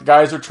skater, like the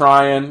guys are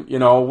trying,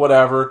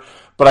 whatever.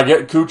 But I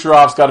get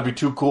Kucherov's got to be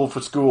too cool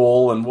for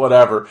school and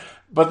whatever.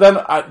 But then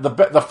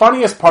the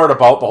funniest part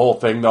about the whole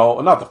thing,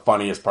 though, not the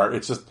funniest part,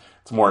 it's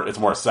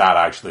more sad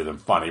actually than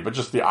funny, but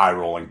just the eye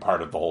rolling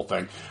part of the whole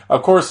thing,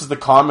 of course, is the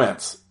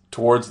comments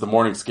towards the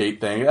morning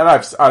skate thing. And I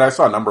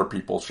saw a number of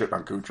people shit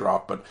on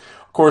Kucherov, but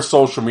of course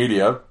social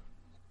media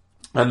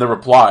and the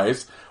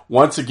replies,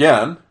 once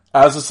again,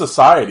 as a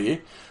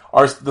society,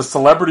 the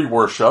celebrity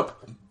worship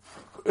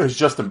is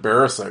just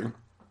embarrassing.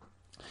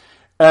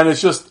 And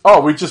it's just,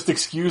 we just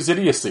excuse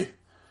idiocy.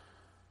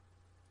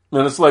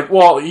 And it's like,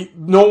 well,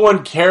 no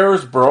one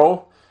cares,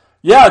 bro.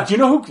 Yeah, do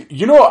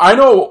you know I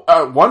know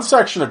one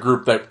section of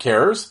group that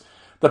cares.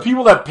 The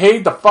people that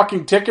paid the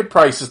fucking ticket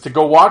prices to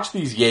go watch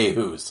these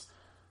yahoos.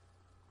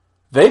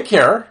 They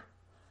care.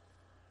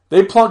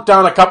 They plunked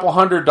down a couple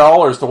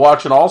 $100 to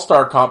watch an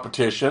all-star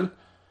competition.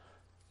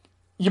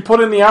 You put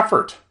in the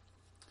effort.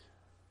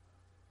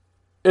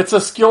 It's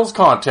a skills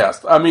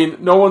contest. I mean,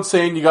 no one's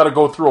saying you got to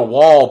go through a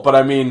wall, but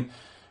I mean,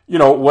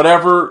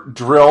 whatever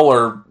drill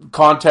or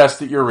contest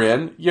that you're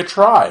in, you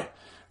try.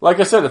 Like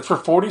I said, it's for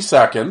 40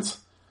 seconds.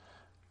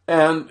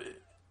 And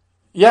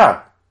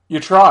yeah, you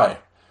try.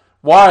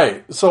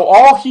 Why? So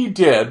all he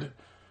did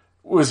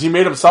was he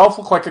made himself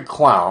look like a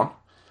clown.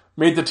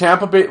 Made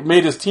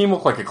his team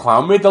look like a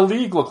clown, made the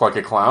league look like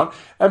a clown,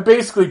 and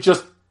basically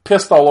just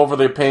pissed all over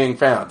the paying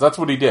fans. That's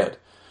what he did.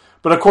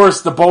 But of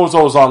course, the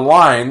bozos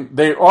online,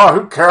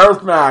 who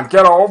cares, man?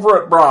 Get over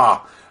it,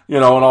 brah.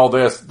 And all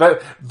this.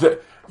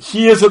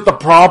 He isn't the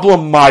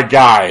problem, my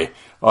guy.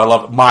 Oh, I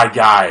love it. My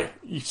guy.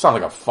 You sound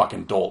like a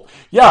fucking dolt.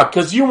 Yeah,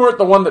 because you weren't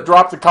the one that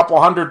dropped a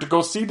couple hundred to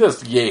go see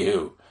this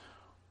yahoo.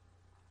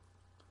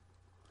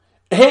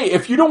 Hey,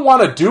 if you don't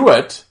want to do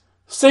it,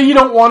 say you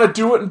don't want to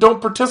do it and don't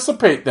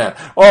participate then.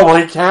 Oh, well,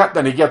 he can't,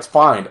 then he gets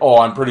fined. Oh,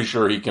 I'm pretty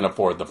sure he can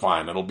afford the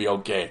fine. It'll be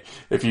okay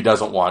if he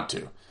doesn't want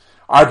to.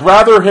 I'd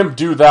rather him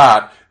do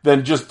that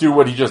than just do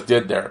what he just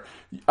did there.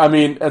 I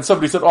mean, and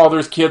somebody said, oh,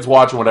 there's kids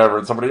watching, whatever.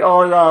 And somebody,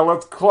 oh, yeah,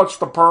 let's clutch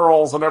the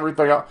pearls and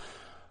everything else.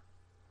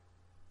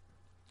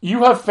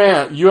 You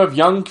have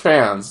young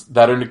fans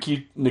that are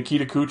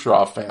Nikita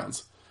Kucherov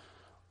fans.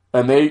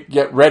 And they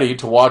get ready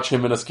to watch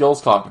him in a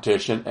skills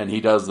competition, and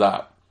he does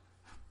that.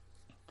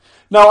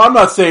 Now, I'm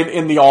not saying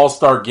in the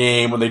All-Star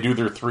game when they do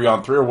their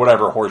 3-on-3 or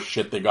whatever horse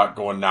shit they got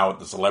going now with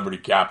the celebrity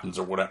captains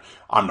or whatever.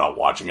 I'm not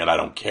watching it. I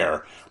don't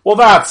care. Well,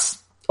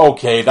 that's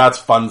okay.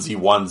 That's funsy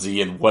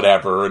onesie and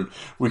whatever. And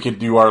we can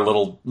do our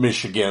little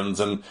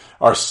Michigans and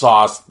our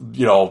sauce,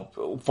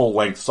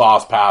 full-length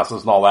sauce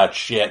passes and all that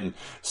shit and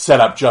set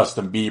up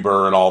Justin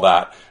Bieber and all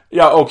that.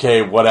 Yeah,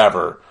 okay,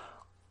 whatever.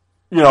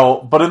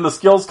 But in the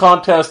skills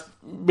contest,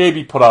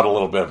 maybe put out a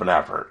little bit of an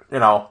effort.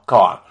 Come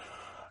on.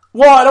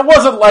 Well, it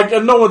wasn't like,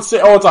 and no one's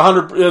saying,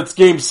 it's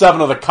game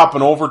 7 of the cup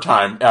and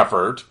overtime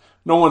effort.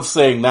 No one's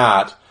saying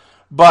that.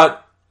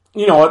 But,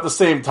 at the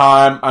same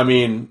time, I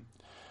mean,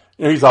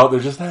 he's out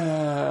there just,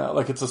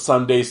 like it's a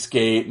Sunday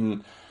skate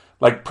and,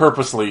 like,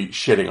 purposely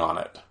shitting on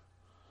it.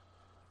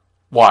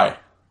 Why?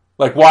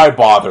 Like, why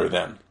bother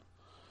then?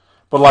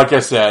 But like I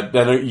said,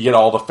 then you get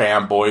all the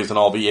fanboys and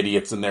all the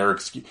idiots in there.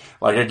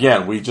 Like,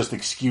 again, we just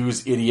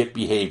excuse idiot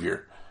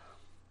behavior.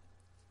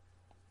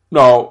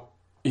 No,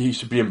 he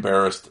should be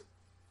embarrassed,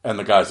 and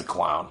the guy's a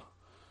clown.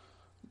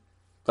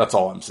 That's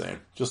all I'm saying.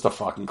 Just a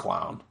fucking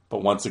clown.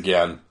 But once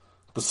again,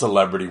 the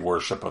celebrity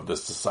worship of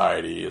this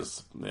society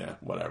is,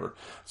 whatever.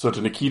 So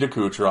to Nikita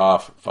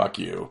Kucherov, fuck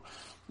you.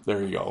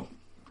 There you go.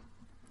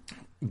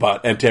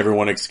 And to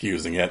everyone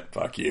excusing it,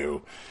 fuck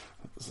you.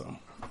 So...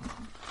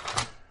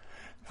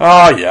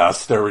 Oh,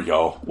 yes, there we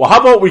go. Well, how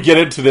about we get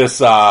into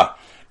this, we'll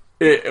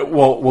do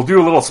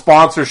a little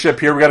sponsorship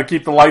here. We got to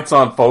keep the lights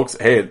on, folks.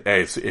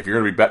 Hey, so if you're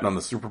going to be betting on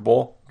the Super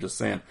Bowl, I'm just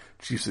saying,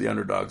 Chiefs are the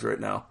underdogs right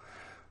now.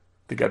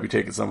 I think I'd be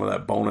taking some of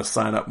that bonus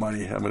sign-up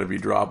money. I'm going to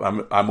be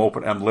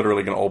I'm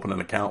literally going to open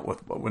an account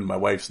with my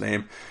wife's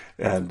name.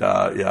 And,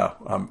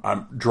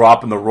 I'm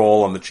dropping the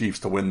roll on the Chiefs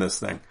to win this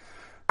thing.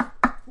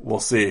 We'll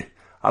see.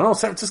 I don't know,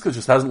 San Francisco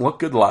just hasn't looked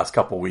good the last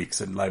couple of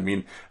weeks. And, I mean,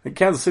 I think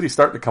Kansas City's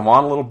starting to come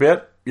on a little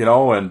bit. And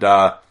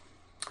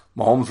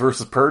Mahomes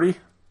versus Purdy.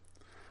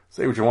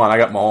 Say what you want. I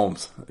got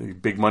Mahomes, a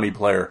big money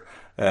player,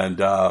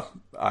 and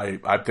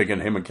I'm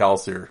thinking him and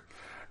Kelsey are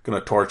going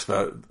to torch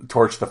the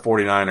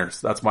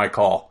 49ers. That's my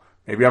call.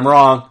 Maybe I'm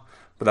wrong,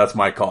 but that's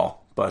my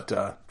call. But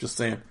just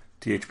saying,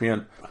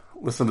 THPN.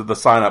 Listen to the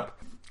sign up.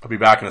 I'll be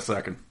back in a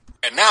second.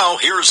 And now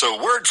here's a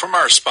word from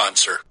our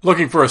sponsor.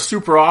 Looking for a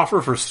super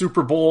offer for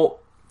Super Bowl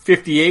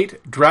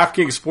 58,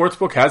 DraftKings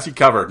Sportsbook has you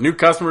covered. New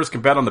customers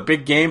can bet on the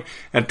big game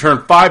and turn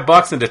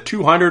 $5 into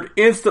 $200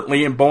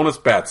 instantly in bonus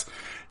bets.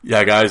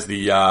 Yeah, guys,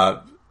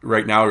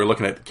 right now you're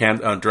looking at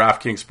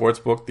DraftKings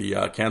Sportsbook.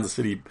 The Kansas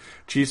City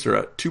Chiefs are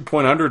a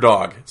 2-point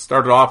underdog.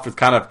 Started off with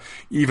kind of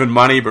even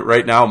money, but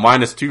right now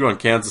 -2 on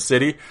Kansas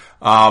City.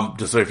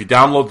 So if you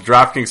download the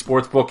DraftKings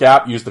Sportsbook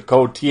app, use the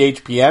code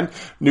THPN.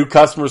 New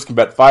customers can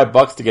bet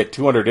 $5 to get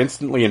 $200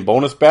 instantly in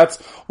bonus bets.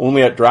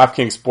 Only at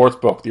DraftKings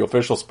Sportsbook, the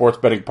official sports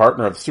betting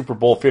partner of Super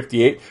Bowl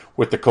 58,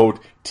 with the code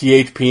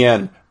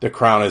THPN. The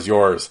crown is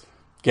yours.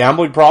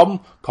 Gambling problem?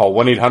 Call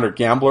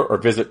 1-800-GAMBLER or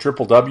visit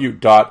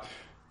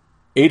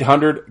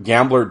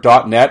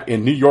www.800gambler.net.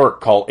 In New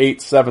York, call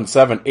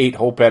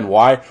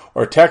 877-8-HOPE-NY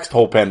or text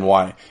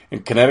HOPE-NY. In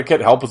Connecticut,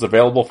 help is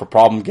available for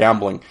problem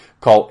gambling.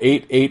 Call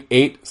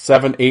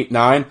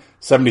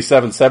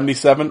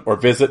 888-789-7777 or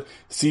visit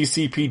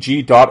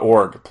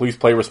ccpg.org. Please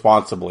play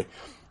responsibly.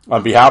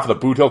 On behalf of the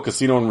Boot Hill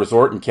Casino and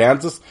Resort in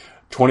Kansas,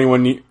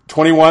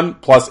 21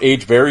 plus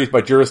age varies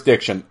by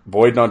jurisdiction.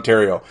 Void in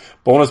Ontario.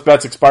 Bonus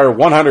bets expire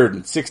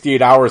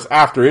 168 hours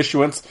after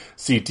issuance.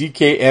 See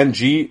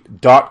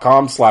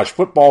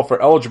dkng.com/football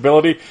for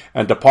eligibility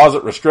and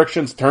deposit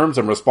restrictions, terms,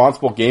 and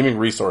responsible gaming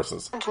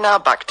resources. And now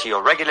back to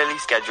your regularly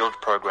scheduled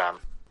program.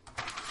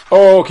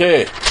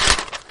 Okay.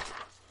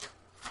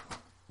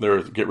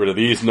 Get rid of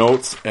these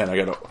notes, and I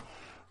gotta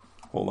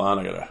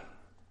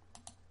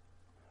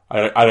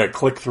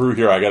click through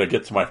here. I gotta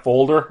get to my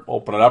folder,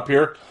 open it up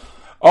here.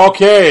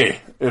 Okay,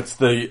 it's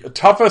the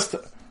toughest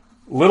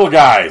little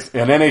guys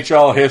in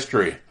NHL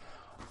history.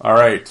 All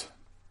right.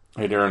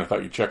 Hey, Darren, I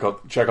thought you'd check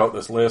out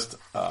this list.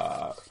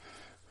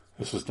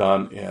 This was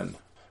done in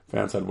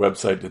Fanside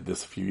website. Did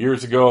this a few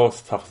years ago.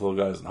 It's the toughest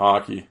little guys in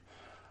hockey.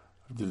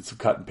 I did some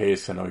cut and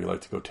paste. I know you like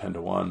to go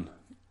 10-1.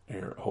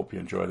 Here, I hope you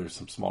enjoy. There's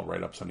some small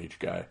write-ups on each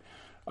guy.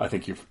 I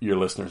think your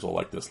listeners will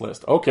like this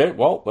list. Okay,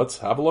 well, let's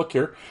have a look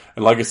here.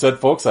 And like I said,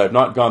 folks, I have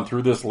not gone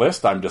through this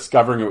list. I'm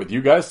discovering it with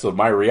you guys. So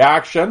my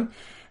reaction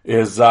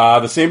is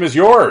the same as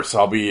yours.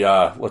 I'll be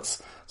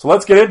let's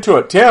get into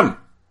it. Tim,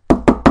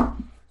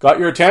 got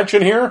your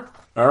attention here?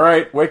 All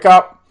right, wake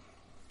up.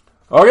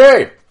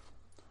 Okay.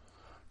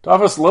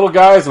 Toughest little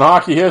guys in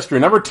hockey history.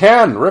 Number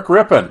 10, Rick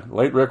Rippon.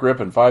 Late Rick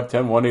Rippon,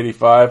 5'10",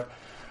 185,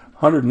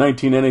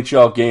 119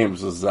 NHL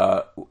games.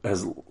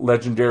 His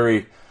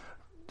legendary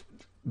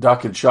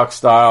duck and chuck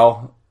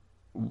style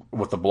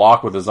with the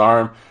block with his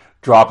arm,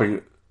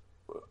 dropping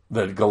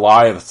the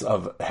Goliaths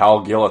of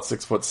Hal Gill at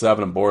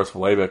 6'7" and Boris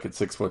Vlasic at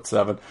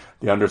 6'7".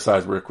 The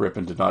undersized Rick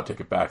Rippon did not take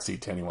a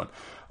backseat to anyone.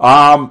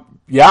 Well,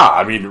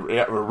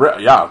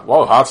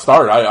 hot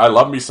start. I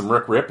love me some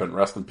Rick Rippon.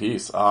 Rest in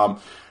peace.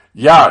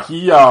 He got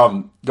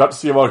to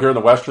see him out here in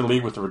the Western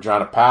League with the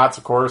Regina Pats,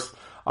 of course.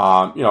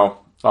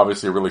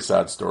 Obviously a really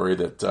sad story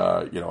that,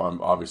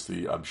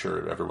 I'm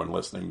sure everyone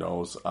listening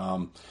knows.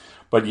 The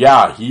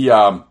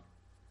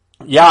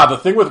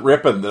thing with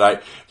Rippon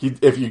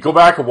if you go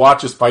back and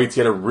watch his fights,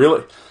 he had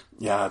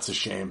it's a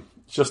shame.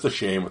 It's just a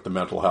shame with the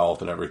mental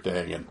health and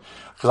everything. And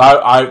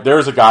because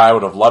there's a guy I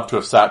would have loved to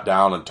have sat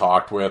down and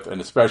talked with, and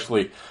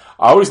especially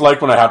I always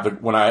like when I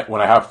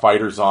have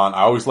fighters on,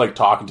 I always like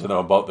talking to them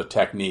about the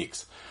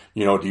techniques.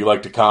 Do you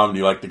like to come? Do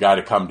you like the guy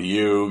to come to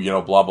you?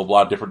 Blah, blah,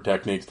 blah, different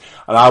techniques.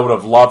 And I would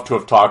have loved to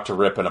have talked to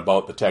Rippon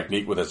about the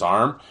technique with his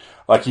arm.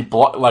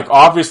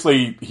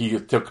 Obviously he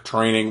took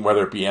training,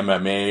 whether it be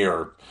MMA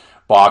or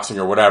boxing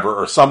or whatever,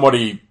 or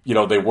somebody,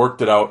 they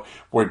worked it out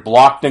where he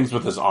blocked things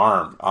with his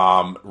arm.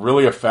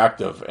 Really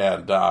effective.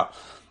 And,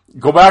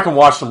 go back and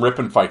watch some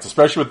Rippon fights,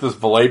 especially with this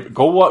Vlasic.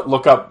 Go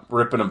look up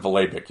Rippon and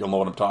Vlasic. You'll know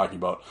what I'm talking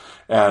about.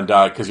 And,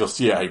 cause you'll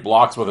see how he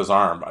blocks with his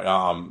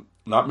arm.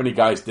 Not many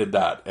guys did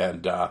that.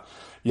 And,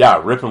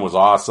 Rippon was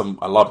awesome.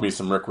 I love me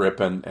some Rick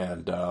Rippon.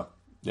 And,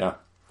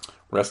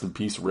 rest in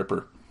peace,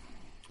 Ripper.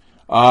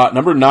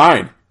 Number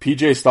 9,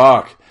 PJ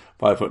Stock,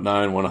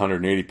 5'9",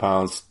 180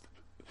 pounds.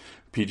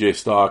 PJ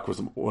Stock was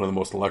one of the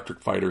most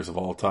electric fighters of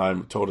all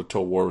time.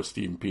 Toe-to-toe war with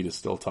Stephen Peet is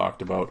still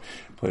talked about.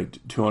 Played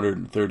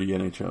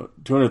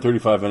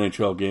 235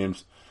 NHL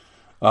games.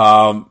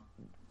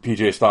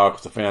 PJ Stock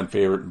was a fan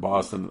favorite in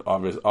Boston.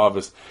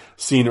 Obvious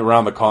seen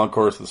around the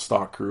concourse of the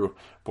Stock crew.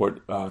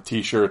 Bought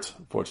t-shirts.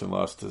 Unfortunately,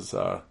 almost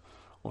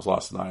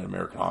lost tonight in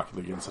American Hockey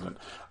League incident.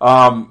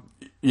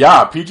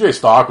 PJ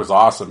Stock was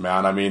awesome,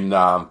 man. I mean,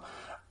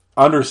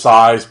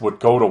 undersized, would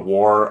go to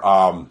war.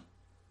 I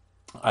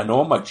know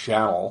on my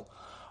channel,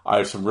 I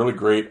have some really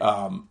great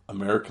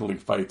American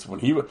League fights.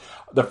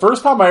 The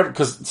first time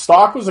because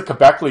Stock was a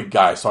Quebec League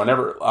guy, so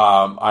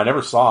I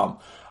never saw him.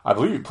 I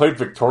believe he played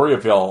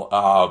Victoriaville.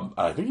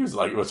 I think he was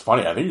it was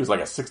funny. I think he was like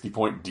a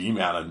 60-point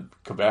D-man in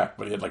Quebec,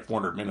 but he had like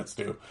 400 minutes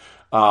too.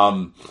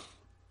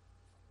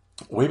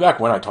 Way back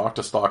when I talked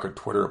to Stock on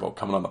Twitter about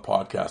coming on the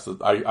podcast,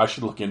 I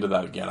should look into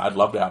that again. I'd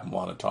love to have him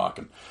on and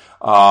talking.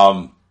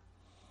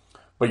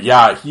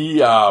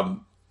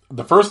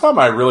 The first time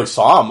I really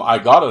saw him, I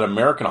got an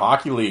American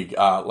Hockey League,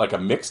 like a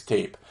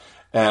mixtape,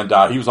 and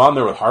he was on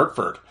there with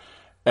Hartford.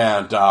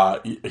 And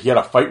he had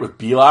a fight with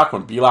Belak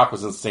when Belak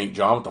was in St.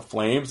 John with the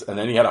Flames, and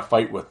then he had a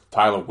fight with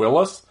Tyler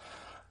Willis.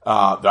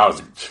 That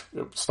was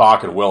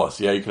Stock and Willis,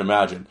 yeah, you can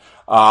imagine.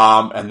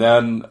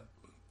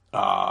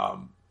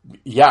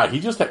 He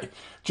just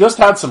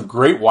had some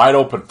great wide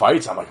open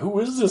fights. I'm like,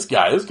 who is this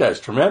guy? This guy's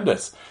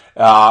tremendous.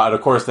 And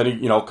of course, then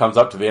he comes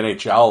up to the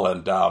NHL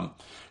and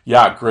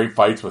great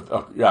fights with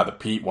the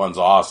Pete one's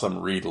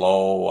awesome. Reed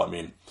Lowe,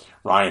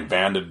 Ryan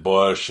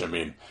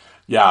Vandenbush.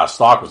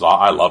 Stock was.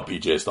 I love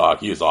PJ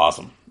Stock. He is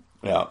awesome.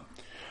 Yeah.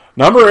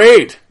 Number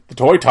 8, the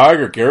Toy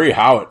Tiger, Gary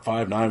Howitt,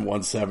 5'9",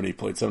 170,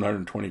 played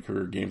 720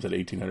 career games at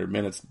 1,800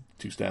 minutes,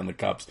 2 Stanley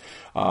Cups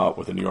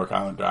with the New York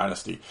Island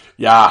Dynasty.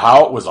 Yeah,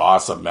 Howitt was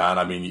awesome,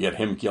 man. You get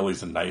him,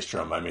 Gillies, and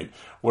Nystrom.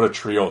 What a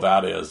trio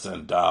that is.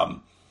 And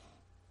I'm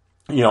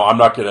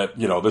not gonna.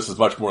 This is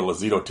much more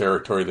Lazito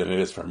territory than it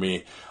is for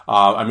me.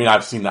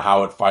 I've seen the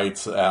Howitt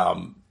fights.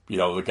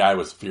 The guy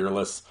was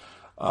fearless.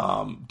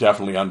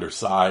 Definitely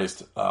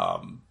undersized.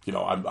 I'm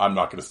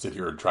not going to sit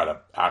here and try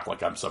to act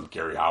like I'm some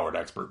Gary Howard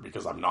expert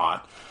because I'm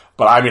not.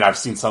 But I've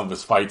seen some of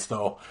his fights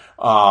though.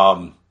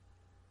 Man.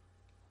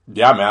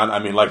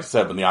 Like I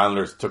said, when the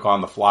Islanders took on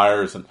the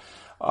Flyers and,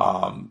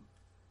 Howitt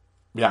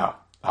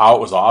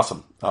was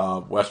awesome.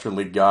 Western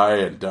League guy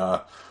and,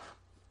 the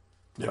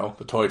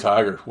Toy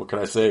Tiger. What can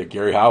I say?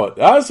 Gary Howitt.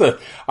 I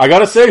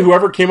gotta say,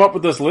 whoever came up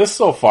with this list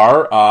so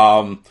far,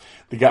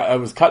 the guy, I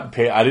was cut and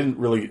paste. I didn't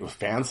really,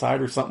 Fanside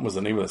or something was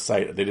the name of the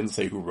site. They didn't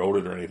say who wrote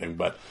it or anything,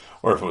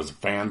 or if it was a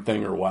fan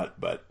thing or what.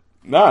 But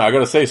no, I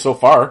gotta say, so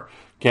far,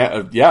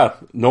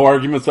 no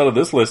arguments out of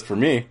this list for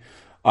me.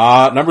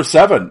 Number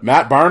 7,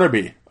 Matt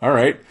Barnaby. All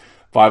right.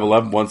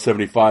 5'11",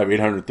 175,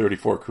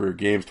 834 career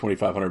games,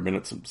 2,500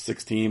 minutes,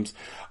 6 teams.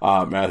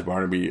 Matt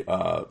Barnaby,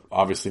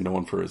 obviously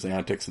known for his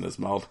antics in his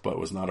mouth, but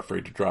was not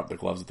afraid to drop the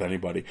gloves with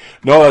anybody.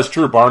 No, that's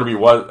true. Barnaby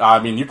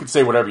was, you could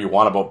say whatever you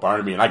want about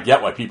Barnaby, and I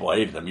get why people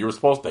hated him. You were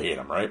supposed to hate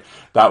him, right?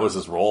 That was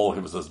his role.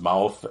 It was his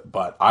mouth,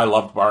 but I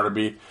loved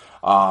Barnaby.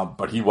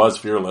 But he was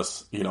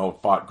fearless,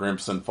 fought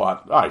Grimson,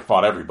 he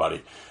fought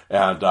everybody.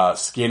 And,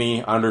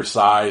 skinny,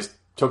 undersized,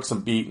 took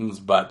some beatings,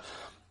 but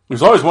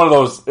was always one of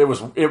those. It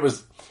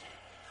was.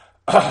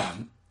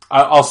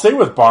 I'll say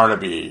with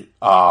Barnaby,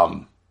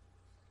 and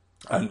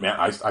man,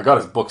 I got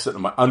his book sitting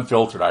on my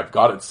Unfiltered. I've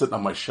got it sitting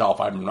on my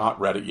shelf. I've not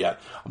read it yet.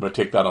 I'm going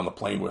to take that on the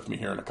plane with me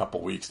here in a couple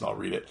of weeks, and I'll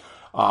read it.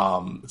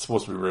 It's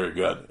supposed to be very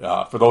good.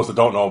 For those that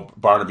don't know,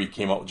 Barnaby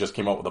just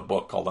came out with a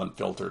book called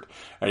Unfiltered,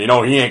 and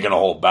he ain't going to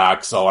hold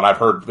back. So, and I've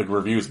heard the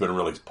reviews been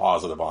really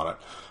positive on it.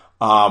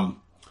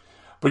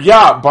 But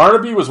yeah,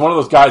 Barnaby was one of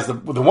those guys. The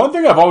one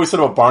thing I've always said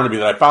about Barnaby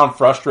that I found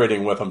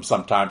frustrating with him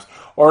sometimes,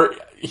 or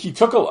he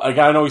took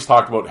I know he's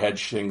talked about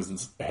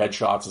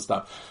headshots and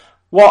stuff.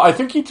 Well, I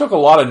think he took a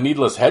lot of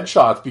needless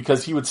headshots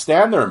because he would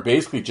stand there and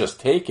basically just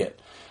take it.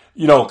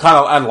 Kind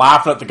of, and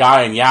laughing at the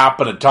guy and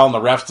yapping and telling the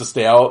refs to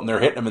stay out, and they're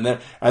hitting him,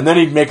 and then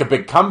he'd make a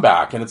big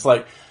comeback, and it's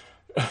like,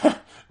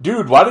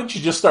 dude, why didn't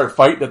you just start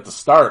fighting at the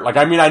start? Like,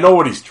 I mean, I know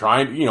what he's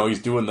trying,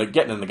 he's doing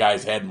getting in the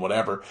guy's head and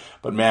whatever,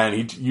 but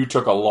man, you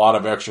took a lot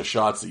of extra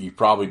shots that you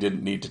probably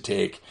didn't need to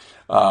take,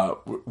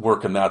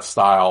 working that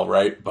style,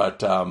 right?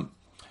 But,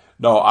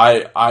 no,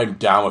 I'm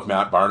down with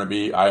Matt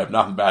Barnaby. I have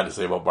nothing bad to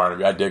say about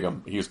Barnaby. I dig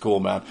him. He's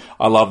cool, man.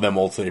 I love them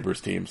old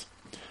Sabres teams.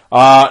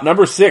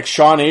 Number 6,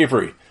 Sean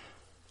Avery.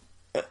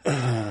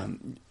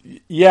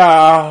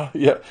 Yeah.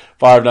 5'9",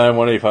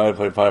 185,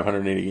 played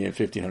 580 games,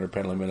 1,500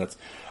 penalty minutes.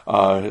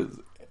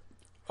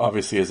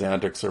 Obviously his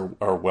antics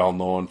are well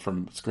known,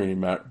 from screening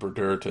Matt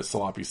Brodeur to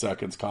sloppy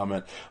seconds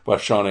comment, but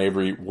Sean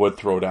Avery would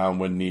throw down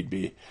when need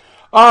be.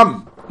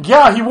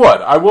 Yeah, he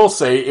would. I will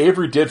say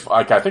Avery did,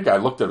 I think I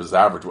looked at his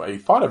average. He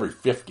fought every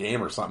 5th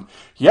game or something.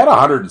 He had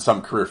 100 and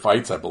some career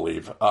fights, I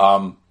believe.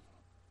 Was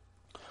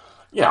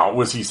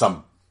he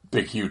some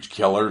big, huge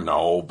killer?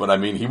 No, but I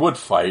mean, he would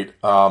fight.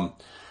 I'm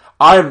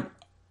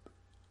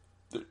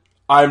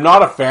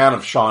not a fan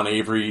of Sean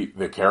Avery,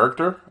 the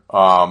character.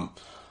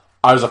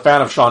 I was a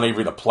fan of Sean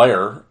Avery, the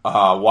player,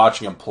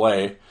 watching him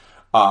play,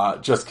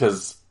 just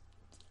because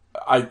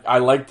I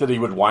liked that he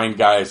would wind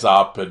guys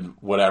up and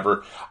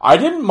whatever. I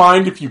didn't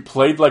mind if you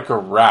played like a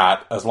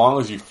rat as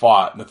long as you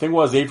fought. And the thing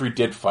was, Avery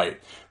did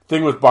fight. The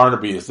thing with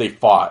Barnaby is they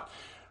fought.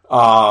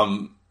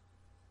 Well,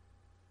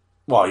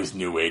 he's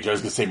new age. I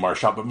was going to say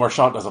Marchand, but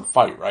Marchand doesn't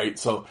fight, right?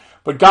 So,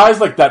 but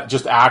guys like that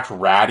just act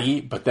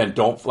ratty, but then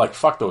don't,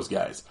 fuck those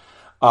guys.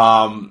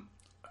 But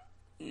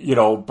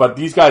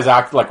these guys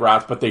act like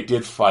rats, but they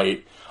did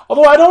fight.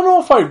 Although I don't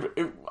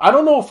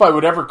know if I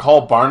would ever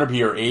call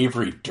Barnaby or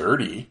Avery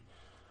dirty.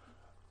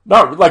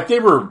 Not like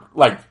they were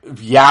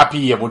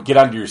yappy and would get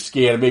under your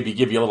skin and maybe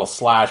give you a little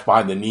slash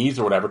behind the knees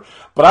or whatever.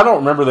 But I don't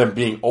remember them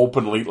being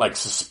openly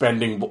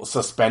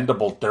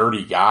suspendable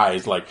dirty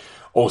guys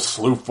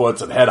slew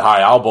foots and head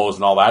high elbows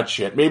and all that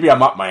shit. Maybe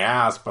I'm up my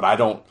ass, but I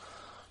don't.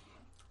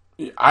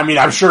 I mean,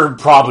 I'm sure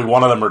probably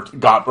one of them or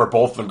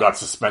both of them got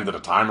suspended a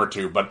time or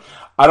two, but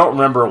I don't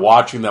remember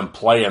watching them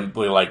play and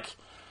be like,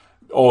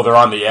 oh, they're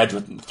on the edge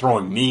with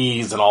throwing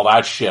knees and all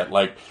that shit.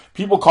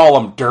 People call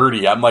them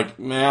dirty. I'm like,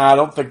 I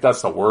don't think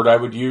that's the word I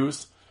would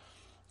use.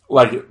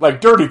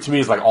 Dirty to me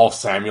is all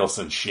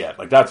Samuelson shit.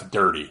 That's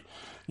dirty.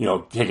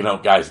 Taking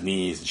out guys'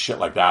 knees and shit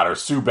like that. Or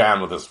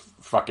Subban with his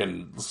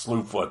fucking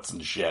slew foots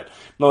and shit.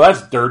 No,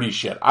 that's dirty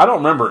shit. I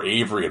don't remember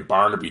Avery and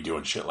Barnaby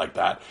doing shit like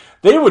that.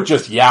 They would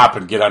just yap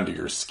and get under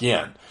your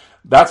skin.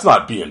 That's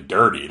not being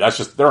dirty. That's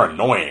just, they're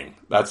annoying.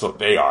 That's what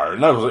they are.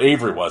 And that's what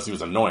Avery was. He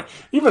was annoying.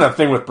 Even that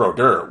thing with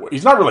Brodeur,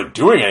 he's not really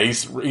doing it.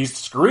 He's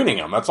screening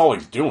him. That's all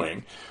he's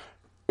doing.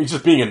 He's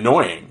just being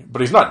annoying.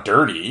 But he's not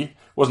dirty. It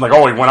wasn't he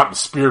went up and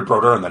speared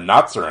Brodeur in the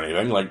nuts or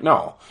anything.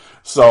 No.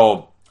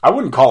 So, I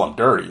wouldn't call him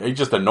dirty. He's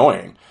just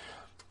annoying.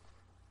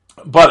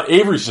 But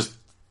Avery's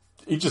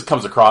he just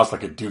comes across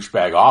like a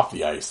douchebag off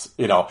the ice,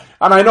 And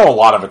I know a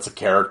lot of it's a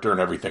character and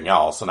everything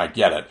else, and I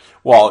get it.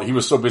 Well, he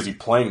was so busy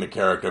playing the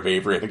character of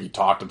Avery, I think he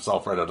talked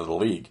himself right out of the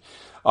league.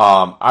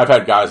 I've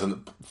had guys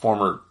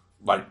former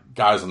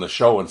guys on the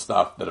show and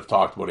stuff that have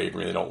talked about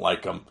Avery. They don't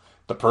like him,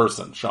 the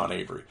person, Sean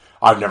Avery.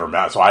 I've never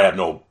met, so I have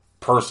no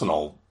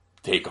personal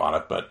take on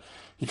it, but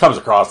he comes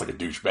across like a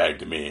douchebag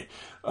to me.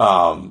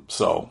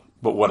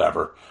 But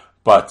whatever.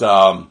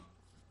 But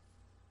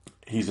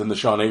he's in the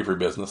Sean Avery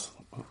business.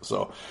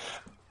 So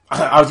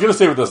I was going to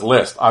say with this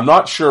list, I'm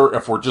not sure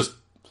if we're just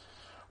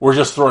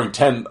throwing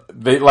 10.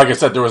 Like I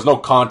said, there was no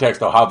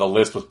context of how the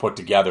list was put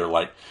together.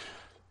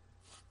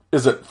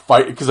 Is it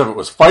fight? Because if it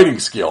was fighting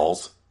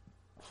skills,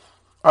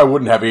 I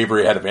wouldn't have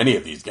Avery ahead of any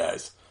of these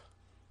guys.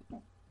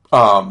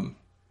 Yeah.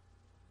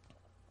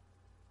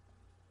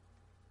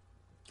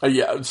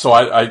 So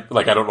I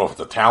don't know if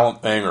it's a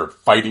talent thing or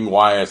fighting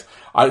wise.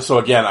 So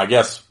again, I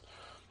guess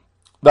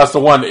that's the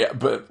one.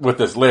 But with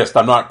this list,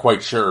 I'm not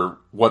quite sure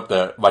what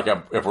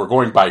if we're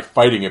going by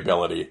fighting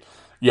ability.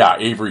 Yeah,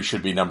 Avery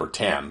should be number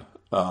 10.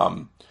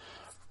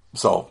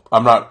 So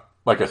I'm not.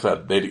 Like I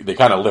said, they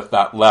kind of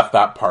left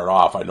that part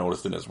off. I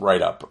noticed in his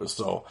write up.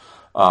 So,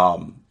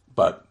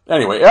 but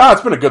anyway, yeah, it's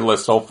been a good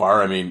list so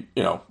far. I mean,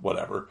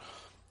 whatever.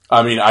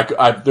 I mean,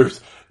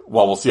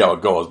 we'll see how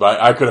it goes.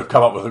 But I could have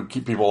come up with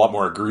people a lot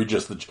more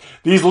egregious.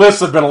 These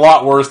lists have been a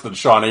lot worse than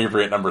Sean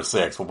Avery at number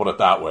 6. We'll put it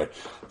that way.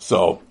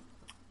 So,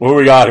 what do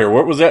we got here?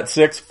 What was that?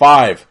 6,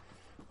 5.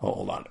 Oh,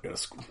 hold on.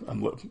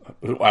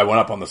 I went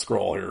up on the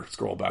scroll here.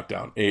 Scroll back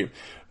down.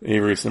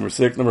 Avery's number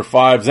 6. Number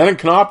 5, Zenon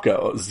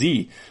Konopka.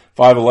 Z.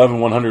 5'11",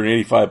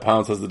 185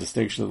 pounds, has the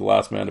distinction of the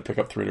last man to pick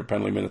up 300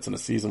 penalty minutes in a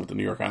season with the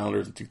New York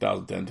Islanders in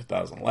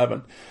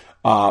 2010-2011.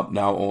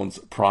 Now owns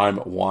Prime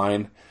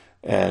Wine.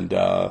 And,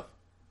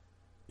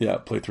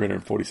 played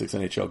 346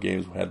 NHL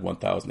games, had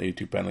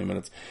 1,082 penalty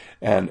minutes,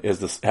 and has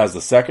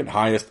the second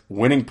highest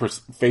winning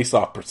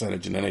face-off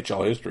percentage in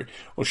NHL history.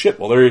 Well, shit.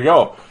 Well, there you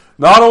go.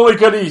 Not only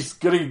could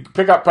he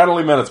pick up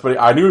penalty minutes, but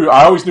I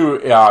always knew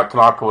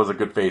Konopka was a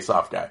good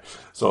face-off guy.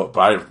 So,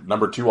 but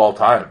number 2 all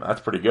time.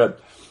 That's pretty good.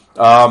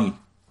 And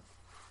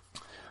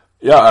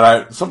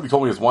somebody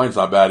told me his wine's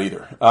not bad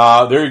either.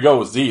 There you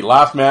go, Z.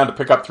 Last man to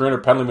pick up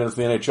 300 penalty minutes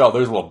in the NHL.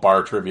 There's a little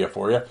bar trivia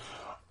for you.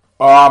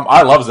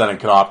 I love Zenon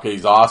Konopka.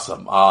 He's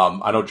awesome.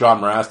 I know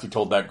John Morasti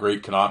told that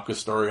great Konopka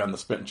story on the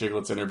Spit and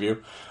Chicklets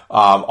interview.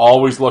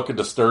 Always looking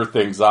to stir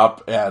things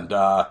up and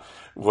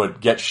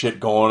would get shit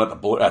going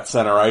at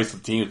center ice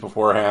with teams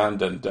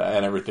beforehand and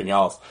everything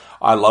else.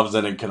 I love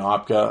Zenon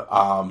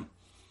Konopka.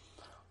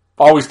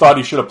 Always thought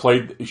he should have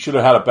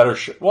had a better.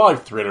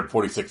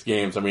 346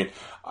 games. I mean,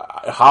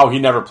 how he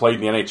never played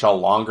in the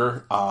NHL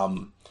longer.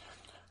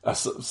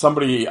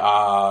 Somebody,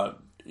 like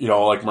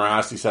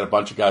Morasti said, a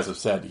bunch of guys have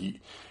said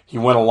he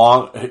went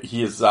along.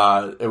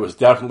 It was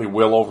definitely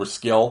will over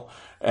skill,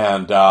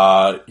 and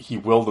he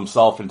willed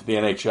himself into the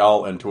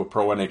NHL and to a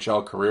pro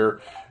NHL career,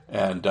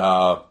 and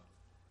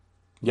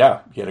he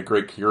had a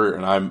great career.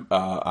 And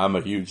I'm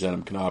a huge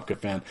Zenon Konopka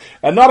fan,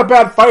 and not a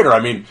bad fighter.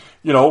 I mean,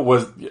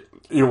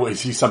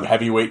 is he some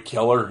heavyweight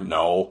killer?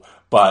 No,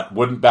 but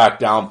wouldn't back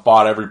down,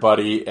 fought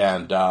everybody,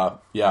 and I'm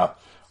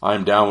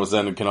down with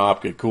Zenon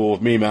Konopka. Cool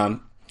with me,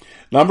 man.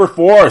 Number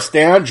 4,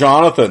 Stan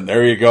Jonathan.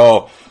 There you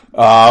go.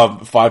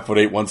 5'8",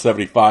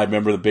 175,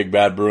 member of the Big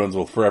Bad Bruins,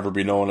 will forever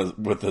be known as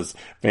with his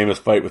famous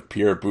fight with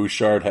Pierre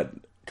Bouchard. Had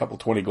a couple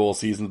 20-goal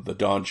seasons with the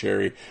Don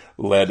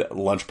Cherry-led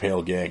Lunch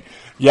Pail Gang.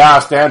 Yeah,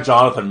 Stan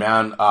Jonathan,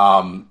 man.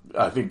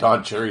 I think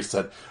Don Cherry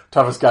said,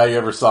 toughest guy you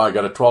ever saw. He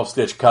got a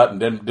 12-stitch cut and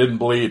didn't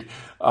bleed.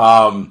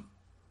 The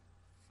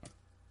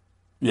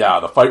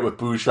fight with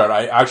Bouchard.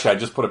 I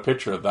just put a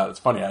picture of that. It's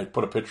funny. I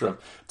put a picture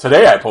of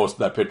today. I posted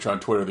that picture on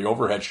Twitter. The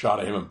overhead shot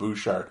of him and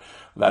Bouchard,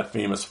 that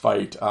famous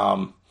fight,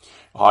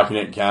 Hockey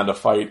Night in Canada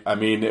fight. I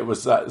mean, it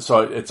was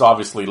so it's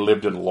obviously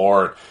lived in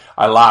lore.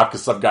 I laughed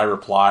because some guy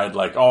replied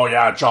like, "Oh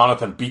yeah,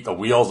 Jonathan beat the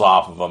wheels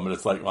off of him," and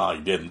it's like, well, he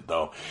didn't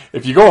though.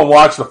 If you go and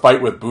watch the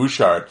fight with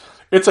Bouchard,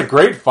 it's a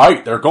great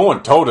fight. They're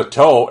going toe to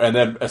toe, and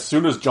then as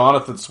soon as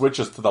Jonathan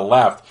switches to the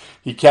left,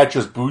 he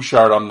catches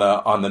Bouchard on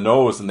the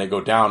nose, and they go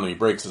down, and he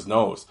breaks his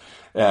nose.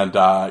 And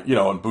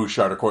and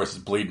Bouchard, of course, is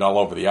bleeding all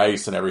over the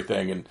ice and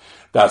everything, and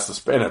that's the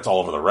spin. It's all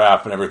over the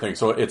ref and everything.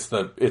 So it's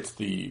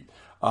the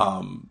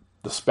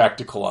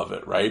spectacle of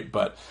it, right?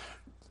 But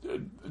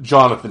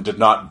Jonathan did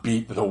not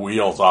beat the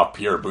wheels off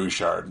Pierre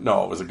Bouchard.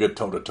 No, it was a good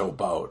toe to toe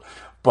bout.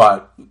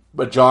 But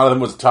Jonathan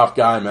was a tough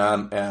guy,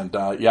 man, and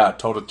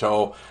toe to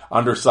toe,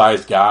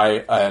 undersized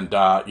guy, and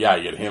you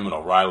had him and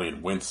O'Reilly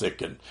and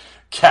Winsick and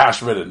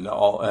Cashman and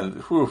all,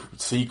 and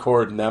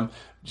Secord and them.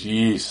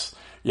 Jeez,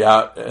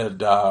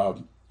 and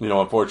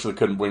unfortunately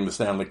couldn't win the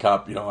Stanley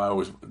Cup. It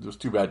was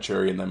too bad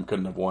Cherry and them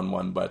couldn't have won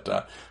one,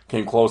 but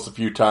came close a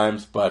few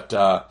times. But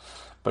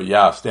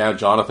Stan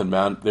Jonathan,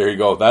 man, there you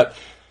go.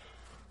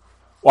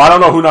 I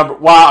don't know who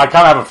I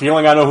kind of have a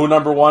feeling I know who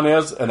number 1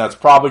 is, and that's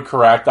probably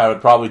correct. I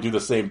would probably do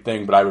the same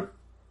thing, but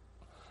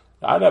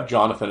I'd have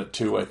Jonathan at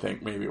 2, I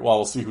think, maybe. Well,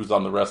 we'll see who's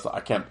on the rest.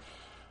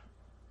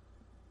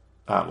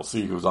 We'll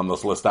see who's on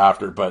this list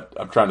after, but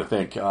I'm trying to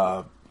think,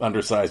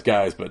 undersized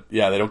guys, but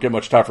yeah, they don't get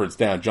much tougher than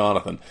Stan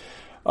Jonathan.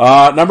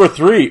 Number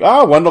 3,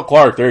 Wendell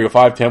Clark. There you go,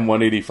 5'10",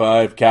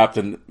 185,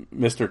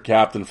 Mr.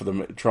 Captain for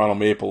the Toronto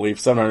Maple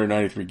Leafs,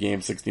 793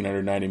 games,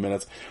 1,690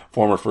 minutes,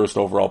 former first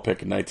overall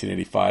pick in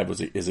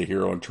 1985, is a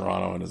hero in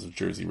Toronto and is a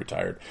jersey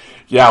retired.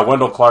 Yeah,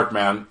 Wendell Clark,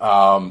 man,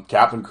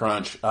 Captain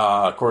Crunch,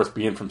 of course,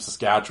 being from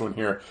Saskatchewan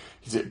here,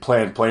 he's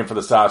playing for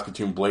the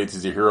Saskatoon Blades,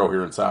 he's a hero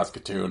here in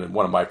Saskatoon, and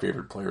one of my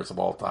favorite players of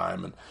all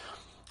time, and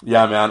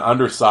yeah, man,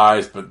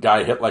 undersized, but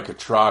guy hit like a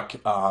truck,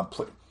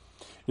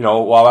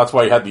 that's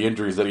why he had the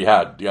injuries that he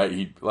had. Yeah,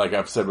 like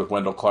I've said with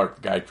Wendell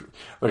Clark, the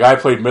guy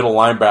played middle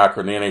linebacker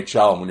in the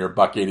NHL, and when you're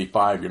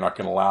 $185, you're not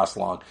going to last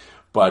long.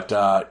 But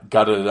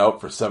gutted it out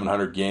for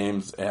 700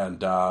 games, and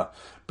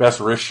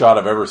best wrist shot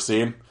I've ever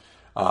seen.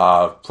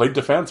 Played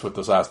defense with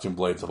the Saskatoon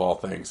Blades of all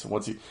things.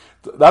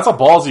 That's a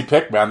ballsy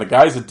pick, man. The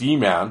guy's a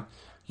D-man.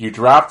 You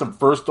draft him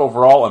first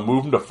overall and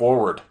move him to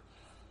forward.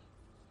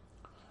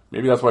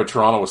 Maybe that's why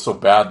Toronto was so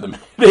bad in the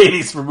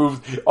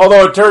mid-'80s.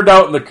 Although it turned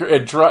out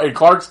in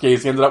Clark's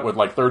case, he ended up with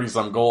like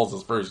 30-some goals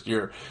his first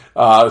year.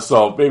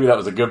 So maybe that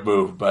was a good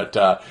move. But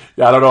I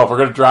don't know if we're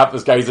going to draft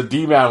this guy. He's a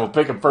D-man. We'll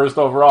pick him first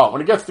overall.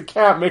 When he gets to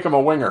camp, make him a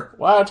winger.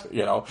 What?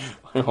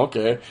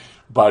 Okay.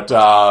 But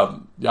I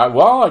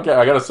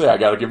got to say, I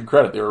got to give him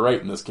credit. They were right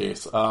in this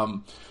case.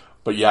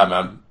 But yeah,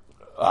 man,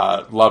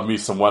 love me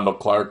some Wendell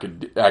Clark.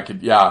 And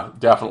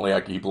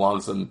definitely he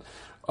belongs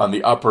on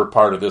the upper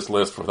part of this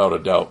list without a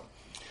doubt.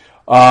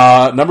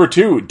 Number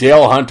 2,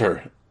 Dale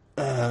Hunter.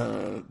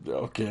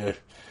 Okay.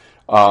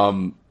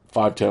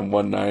 5'10",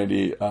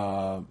 190.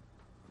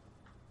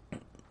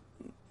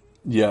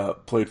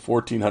 Played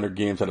 1,400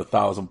 games, had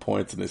 1,000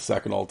 points, and his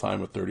second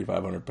all-time with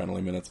 3,500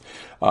 penalty minutes.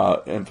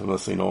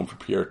 Infamously known for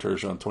Pierre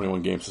Turgeon,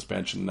 21-game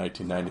suspension in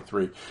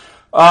 1993.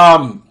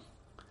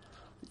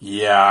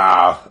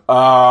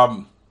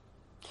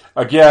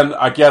 Again,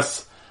 I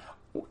guess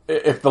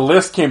if the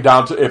list came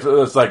down to, if it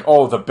was like,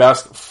 the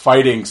best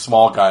fighting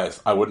small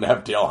guys, I wouldn't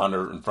have Dale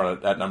Hunter in front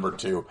of at number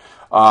 2.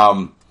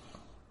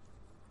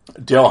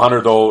 Dale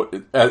Hunter, though,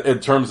 in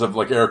terms of,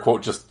 like, air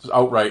quote, just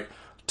outright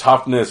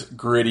toughness,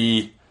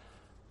 gritty,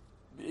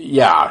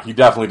 yeah, he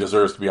definitely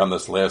deserves to be on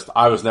this list.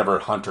 I was never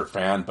a Hunter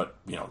fan, but,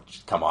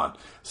 come on.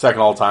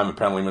 Second all-time in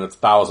penalty minutes,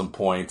 1,000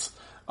 points.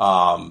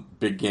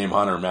 Big game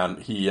Hunter, man.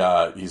 He's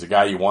a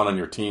guy you want on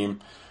your team.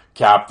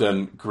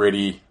 Captain,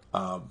 gritty,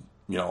 all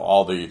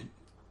the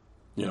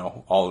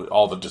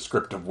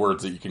descriptive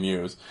words that you can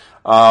use.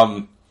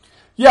 The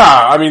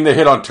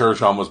hit on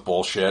Turgeon was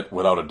bullshit,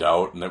 without a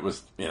doubt, and it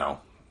was, I'm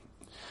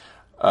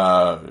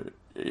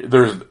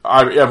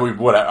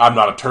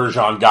not a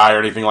Turgeon guy or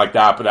anything like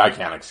that, but I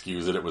can't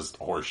excuse it. It was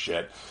horse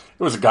shit.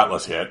 It was a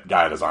gutless hit.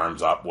 Guy had his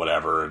arms up,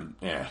 whatever, and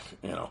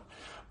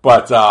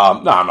But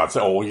I'm not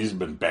saying he's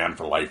been banned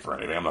for life or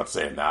anything. I'm not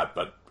saying that,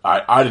 but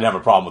I didn't have a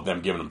problem with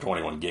them giving him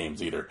 21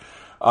 games either.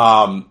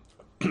 The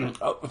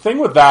thing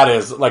with that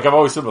is, like I've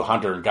always said with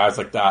Hunter and guys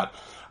like that,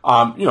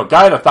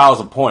 guy had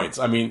 1,000 points.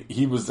 I mean,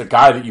 he was the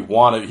guy that you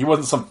wanted. He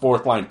wasn't some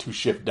fourth line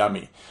 2-shift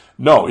dummy.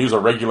 No, he was a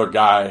regular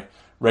guy.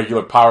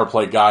 Regular power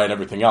play guy and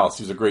everything else.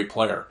 He's a great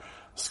player,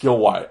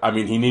 skill-wise. I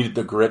mean, he needed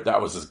the grit.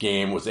 That was his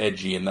game, was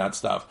edgy and that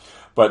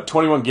stuff. But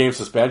 21-game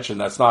suspension,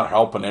 that's not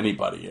helping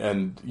anybody.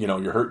 And,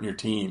 you're hurting your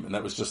team. And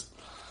that was just,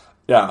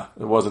 it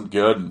wasn't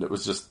good. And it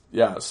was just,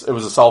 it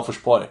was a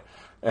selfish play.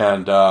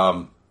 And,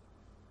 but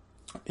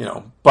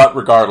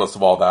regardless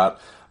of all that,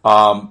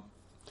 I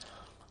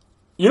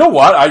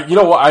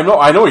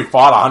know he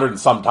fought 100 and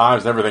some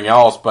times and everything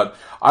else, but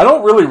I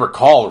don't really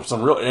recall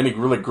any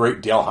really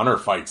great Dale Hunter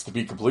fights, to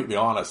be completely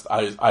honest.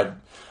 I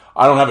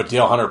don't have a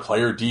Dale Hunter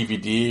player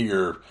DVD,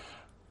 or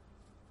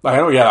I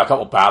know he had a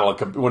couple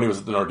when he was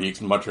at the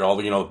Nordiques in Montreal,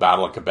 the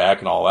Battle of Quebec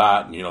and all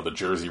that, and the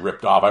jersey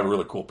ripped off. I have a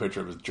really cool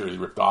picture of his jersey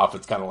ripped off.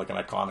 It's kind of like an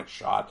iconic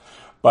shot.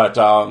 But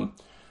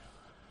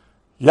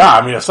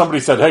if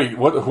somebody said, "Hey,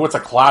 what's a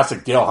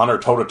classic Dale Hunter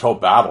toe-to-toe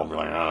battle?" I'm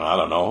like, I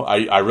don't know.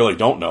 I really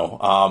don't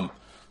know.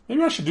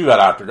 Maybe I should do that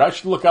after. I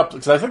should look up,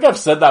 because I think I've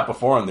said that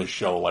before on this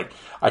show. Like,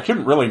 I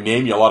couldn't really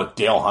name you a lot of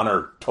Dale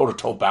Hunter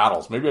toe-to-toe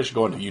battles. Maybe I should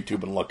go into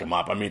YouTube and look him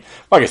up. I mean,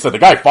 like I said, the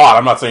guy fought.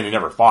 I'm not saying he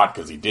never fought,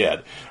 because he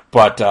did.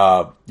 But,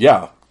 I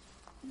don't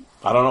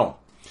know.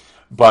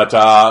 But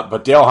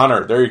Dale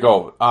Hunter, there you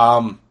go.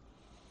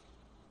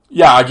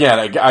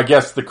 Again, I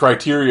guess the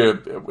criteria,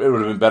 it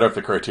would have been better if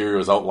the criteria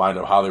was outlined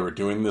of how they were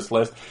doing this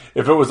list.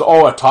 If it was,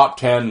 a top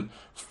 10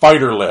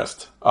 fighter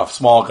list of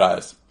small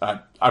guys, I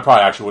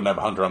probably actually wouldn't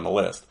have Hunter on the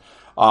list.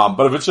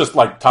 But if it's just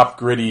like tough,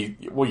 gritty,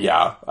 well,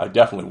 yeah, I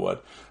definitely would.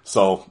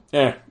 So,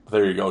 there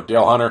you go.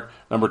 Dale Hunter,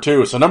 number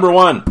 2. So number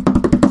 1,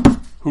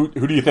 who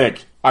do you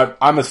think?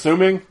 I'm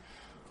assuming,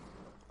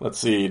 let's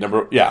see,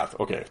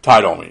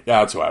 Ty Domi. Yeah,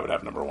 that's who I would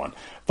have number 1.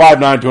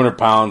 5'9", 200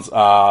 pounds,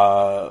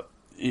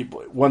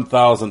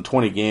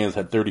 1,020 games,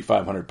 had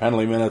 3,500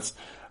 penalty minutes.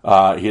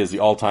 He is the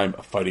all-time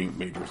fighting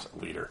majors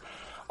leader.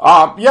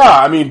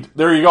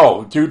 There you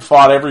go. Dude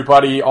fought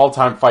everybody,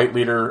 all-time fight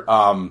leader,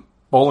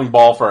 bowling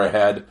ball for a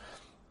head.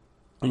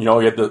 He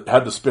had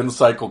the spin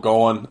cycle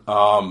going,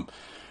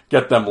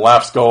 get them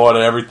lefts going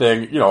and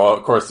everything.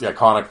 Of course, the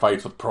iconic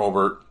fights with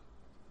Probert,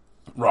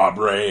 Rob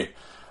Ray.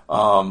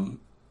 I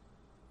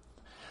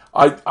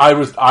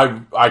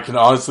can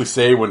honestly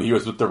say when he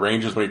was with the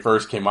Rangers, when he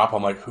first came up,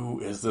 I'm like,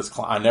 who is this?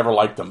 I never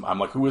liked him. I'm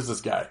like, who is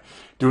this guy?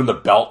 Doing the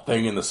belt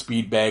thing and the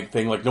speed bag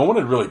thing. Like, no one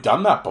had really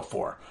done that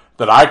before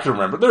that I can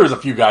remember. There was a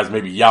few guys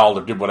maybe yelled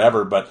or did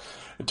whatever, but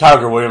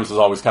Tiger Williams was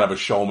always kind of a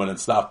showman and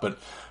stuff. But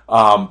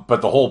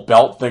the whole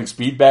belt thing,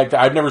 speed bag thing,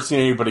 I've never seen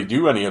anybody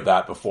do any of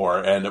that before.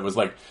 And it was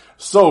like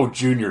so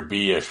junior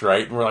B-ish,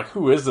 right? And we're like,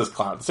 who is this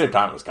clown? At the same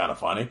time, it was kind of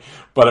funny,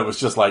 but it was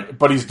just like,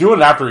 but he's doing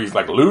it after he's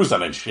like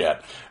losing and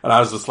shit. And I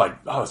was just like,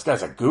 oh, this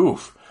guy's a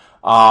goof.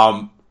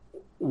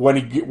 When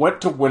he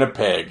went to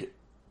Winnipeg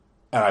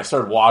and I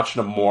started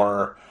watching him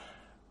more,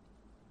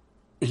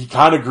 he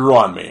kind of grew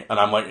on me. And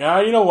I'm like,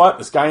 yeah, you know what?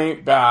 This guy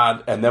ain't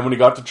bad. And then when he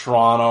got to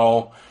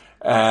Toronto,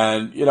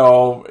 and,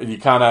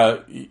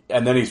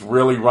 and then he's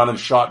really running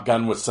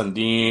shotgun with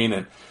Sundin,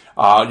 and,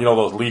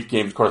 those Leaf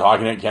games, of course,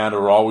 Hockey Night in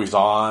Canada were always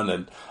on,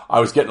 and I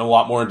was getting a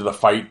lot more into the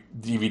fight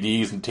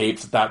DVDs and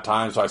tapes at that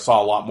time, so I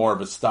saw a lot more of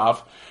his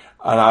stuff.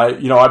 And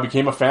I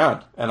became a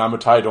fan, and I'm a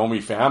Ty Domi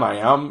fan, I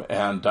am,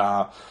 and,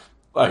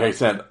 like I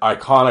said,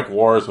 iconic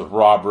wars with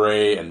Rob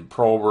Ray and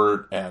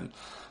Probert, and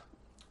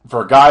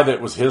for a guy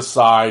that was his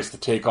size to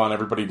take on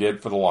everybody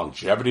did, for the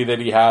longevity that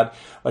he had.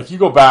 Like, you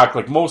go back,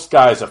 like most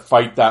guys that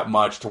fight that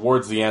much,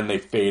 towards the end they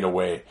fade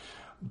away.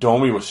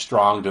 Domi was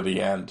strong to the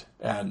end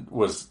and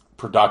was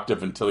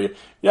productive until you.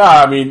 Yeah,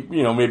 I mean,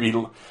 maybe.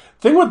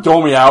 Thing with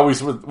Domi, I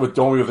always with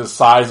Domi with his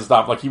size and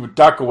stuff, like he would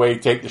duck away,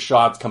 take the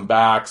shots, come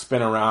back,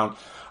 spin around.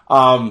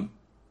 I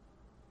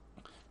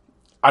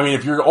mean,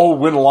 if you're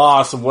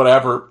win-loss and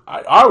whatever,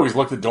 I always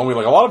looked at Domi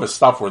like a lot of his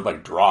stuff were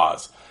like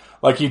draws.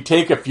 Like he'd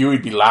take a few,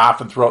 he'd be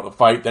laughing throughout the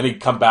fight, then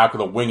he'd come back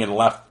with a wing and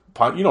left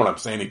punch. You know what I'm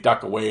saying? He'd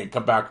duck away and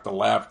come back with the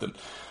left, and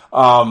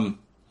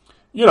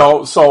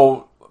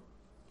so.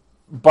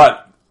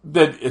 But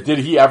did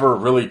he ever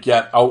really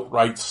get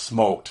outright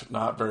smoked?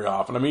 Not very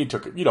often. I mean, he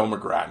took,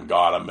 McGrattan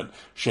got him, and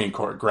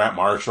Grant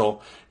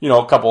Marshall,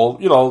 a couple,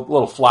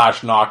 little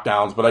flash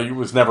knockdowns, but he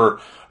was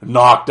never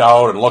knocked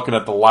out and looking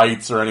at the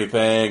lights or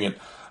anything,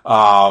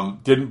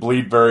 and didn't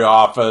bleed very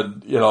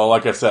often.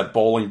 Like I said,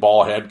 bowling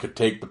ball head, could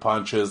take the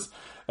punches,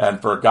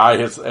 and for a guy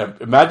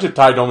imagine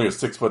Ty Domi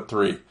was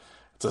 6'3".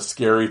 It's a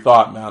scary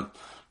thought, man.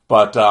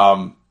 But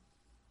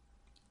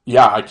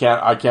yeah, I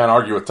can't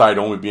argue with Ty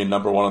Domi being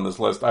number one on this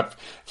list. If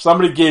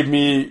somebody gave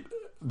me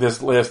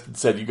this list and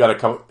said you got to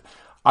come,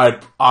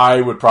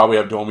 I would probably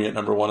have Domi at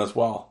number one as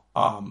well.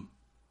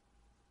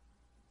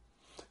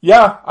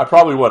 Yeah, I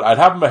probably would. I'd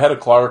have him ahead of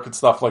Clark and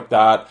stuff like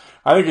that.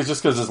 I think it's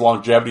just because his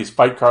longevity, his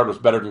fight card was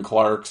better than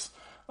Clark's.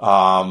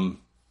 Yeah,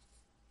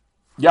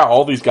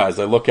 all these guys,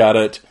 I look at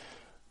it.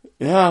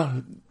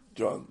 Yeah,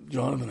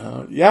 Jonathan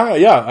Howard. Yeah,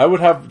 I would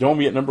have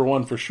Domi at number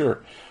one for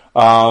sure.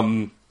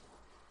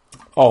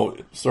 Oh,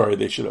 sorry,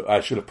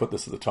 I should have put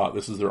this at the top.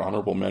 This is their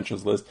honorable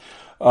mentions list.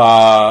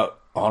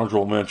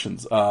 Honorable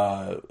mentions.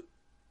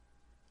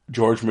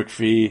 George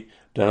McPhee,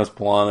 Dennis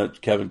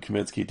Polonich, Kevin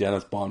Kaminsky,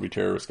 Dennis Bonvie,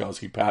 Terry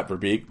Ruskowski, Pat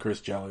Verbeek, Chris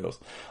Chelios.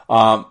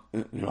 I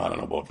don't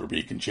know about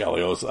Verbeek and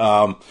Chelios.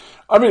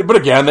 But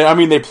again,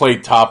 they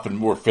played tough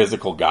and were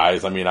physical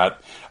guys. I mean,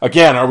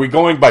 again, are we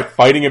going by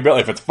fighting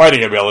ability? If it's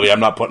fighting ability, I'm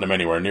not putting them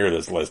anywhere near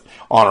this list,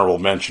 honorable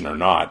mention or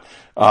not.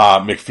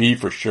 McPhee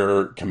for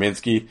sure,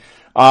 Kaminsky.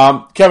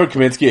 Kevin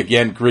Kaminsky,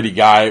 again, gritty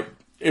guy.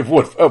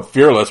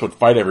 Fearless, would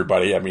fight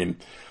everybody. I mean,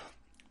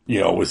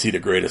 was he the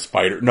greatest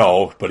fighter?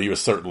 No, but he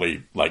was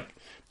certainly,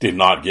 did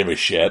not give a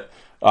shit.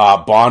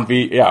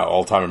 Bonvie, yeah,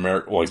 all-time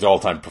American, he's an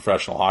all-time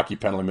professional hockey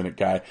penalty minute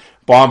guy.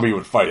 Bonvie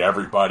would fight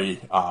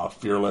everybody,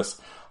 fearless.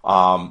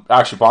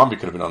 Actually, Bonvie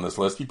could have been on this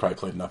list. He probably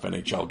played enough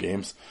NHL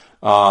games.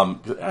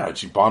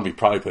 Actually, Bonvie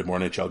probably played more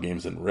NHL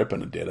games than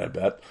Rippon did, I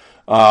bet.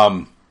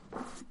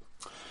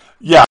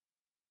 Yeah.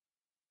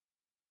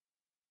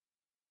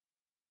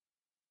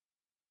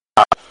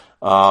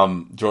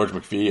 George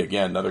McPhee,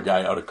 again, another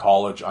guy out of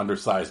college,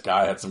 undersized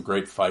guy, had some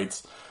great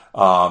fights.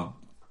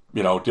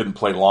 Didn't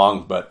play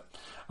long, but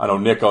I know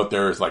Nick out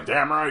there is like,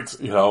 damn right,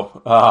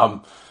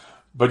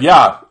 but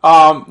yeah,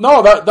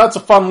 that's a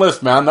fun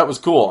list, man. That was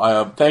cool.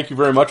 Thank you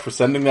very much for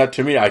sending that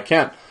to me. I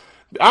can't,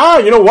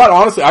 you know what?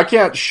 Honestly, I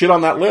can't shit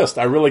on that list.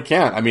 I really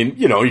can't. I mean,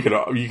 you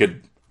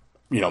could,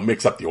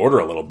 mix up the order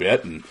a little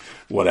bit and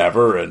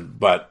whatever,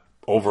 but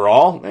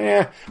overall,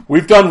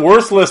 we've done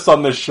worse lists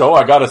on this show,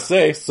 I gotta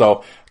say,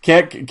 so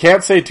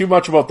can't say too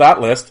much about that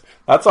list.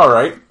 That's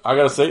alright. I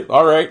gotta say,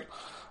 alright.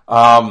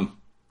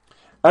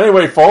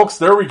 Anyway, folks,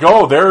 there we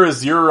go. There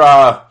is your,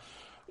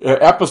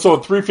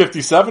 episode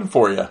 357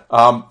 for you.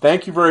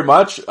 Thank you very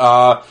much.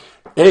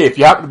 Hey, if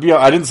you happen to be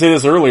on, I didn't say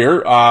this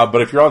earlier,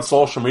 but if you're on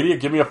social media,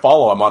 give me a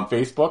follow. I'm on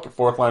Facebook at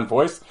Fourth Line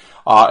Voice,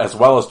 as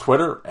well as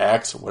Twitter,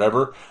 X,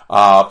 whatever,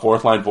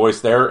 Fourth Line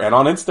Voice there, and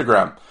on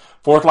Instagram.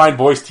 Fourth Line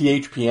Voice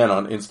THPN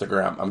on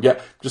Instagram. I'm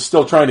just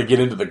still trying to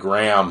get into the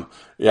gram.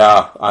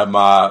 Yeah, I'm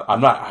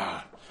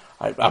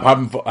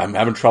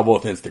having trouble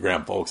with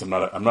Instagram, folks. I'm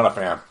not a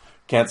fan.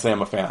 Can't say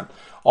I'm a fan.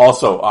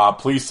 Also,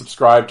 please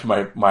subscribe to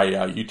my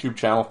YouTube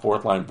channel,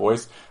 Fourth Line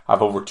Voice. I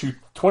have over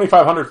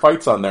 2,500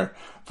 fights on there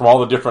from all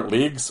the different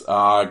leagues.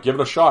 Give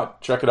it a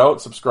shot. Check it out.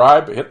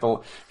 Subscribe. If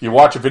you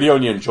watch a video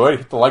and you enjoy it,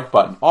 hit the like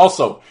button.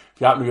 Also,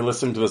 if you happen to be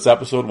listening to this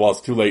episode, well, it's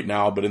too late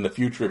now, but in the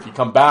future, if you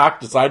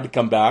decide to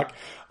come back,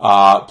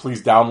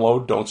 please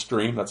download, don't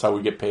stream. That's how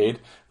we get paid,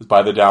 is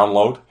by the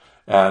download.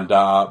 And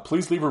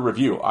please leave a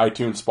review.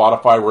 iTunes,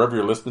 Spotify, wherever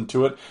you're listening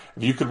to it.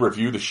 If you could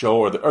review the show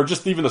or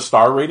just even the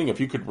star rating, if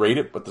you could rate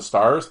it with the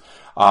stars,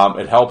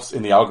 it helps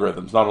in the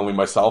algorithms. Not only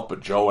myself,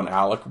 but Joe and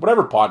Alec,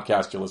 whatever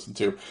podcast you listen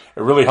to.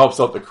 It really helps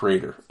out the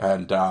creator.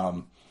 And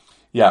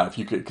yeah, if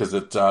you could, because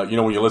it,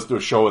 when you listen to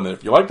a show and then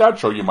if you like that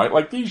show, you might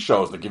like these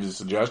shows, and it gives you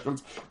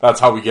suggestions. That's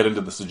how we get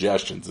into the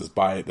suggestions, is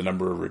by the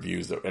number of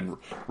reviews and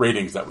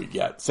ratings that we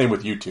get. Same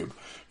with YouTube.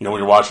 When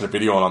you're watching a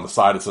video and on the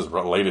side it says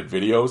related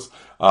videos,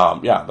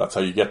 yeah, that's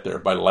how you get there,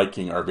 by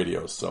liking our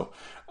videos. So,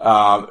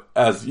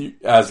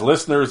 as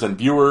listeners and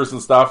viewers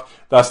and stuff,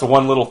 that's the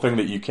one little thing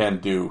that you can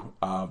do,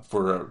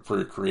 for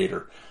your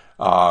creator,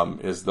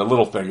 is the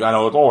little thing. I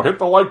know, hit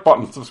the like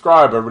button,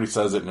 subscribe, everybody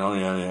says it,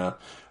 yeah.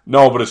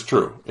 No, but it's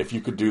true. If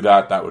you could do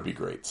that, that would be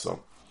great.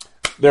 So,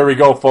 there we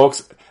go,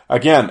 folks.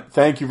 Again,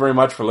 thank you very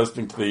much for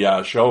listening to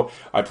the show.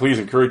 I please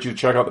encourage you to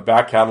check out the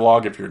back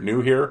catalog if you're new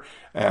here.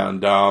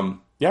 And,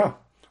 yeah,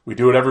 we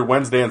do it every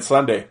Wednesday and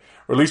Sunday.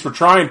 Or at least we're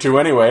trying to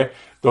anyway.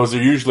 Those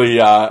are usually,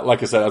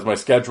 like I said, as my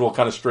schedule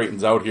kind of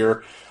straightens out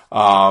here,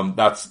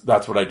 that's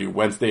what I do,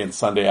 Wednesday and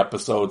Sunday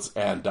episodes.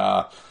 And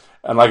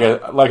And like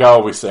I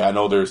always say, I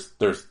know there's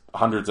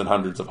hundreds and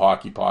hundreds of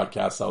hockey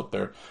podcasts out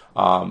there.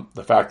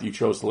 The fact that you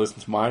chose to listen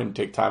to mine and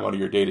take time out of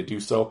your day to do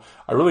so,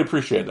 I really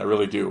appreciate it. I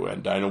really do.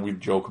 And I know we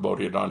joke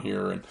about it on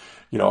here, and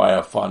I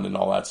have fun and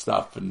all that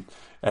stuff and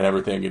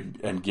everything,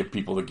 and give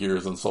people the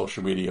gears on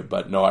social media.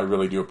 But no, I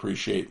really do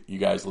appreciate you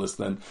guys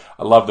listening.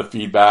 I love the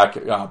feedback.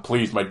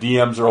 Please, my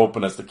DMs are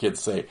open, as the kids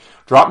say.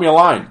 Drop me a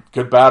line,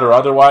 good, bad, or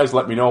otherwise.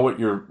 Let me know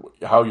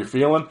how you're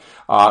feeling.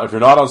 If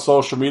you're not on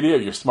social media,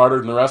 you're smarter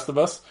than the rest of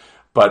us.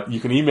 But you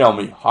can email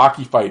me,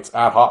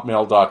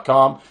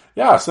 hockeyfights@hotmail.com.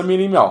 Yeah, send me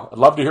an email. I'd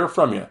love to hear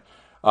from you.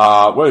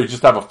 Whether you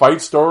just have a fight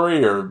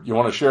story or you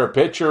want to share a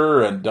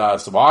picture and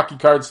some hockey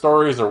card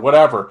stories or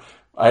whatever.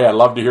 I'd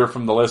love to hear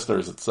from the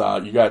listeners. That's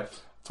why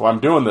I'm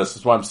doing this.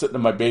 That's why I'm sitting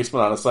in my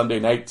basement on a Sunday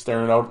night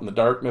staring out in the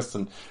darkness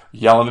and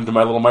yelling into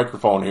my little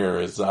microphone here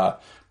is to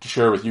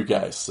share with you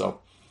guys.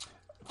 So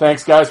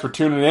thanks, guys, for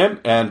tuning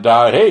in. And,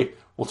 hey,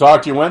 we'll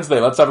talk to you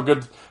Wednesday. Let's have a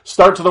good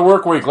start to the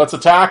work week. Let's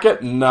attack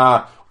it, and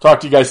talk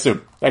to you guys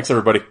soon. Thanks,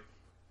 everybody.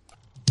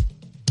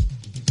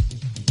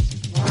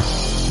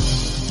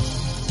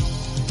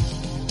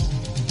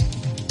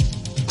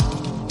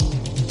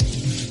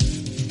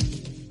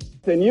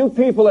 And you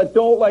people that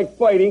don't like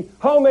fighting,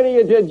 how many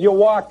of you did you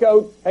walk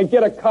out and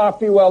get a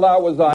coffee while that was on?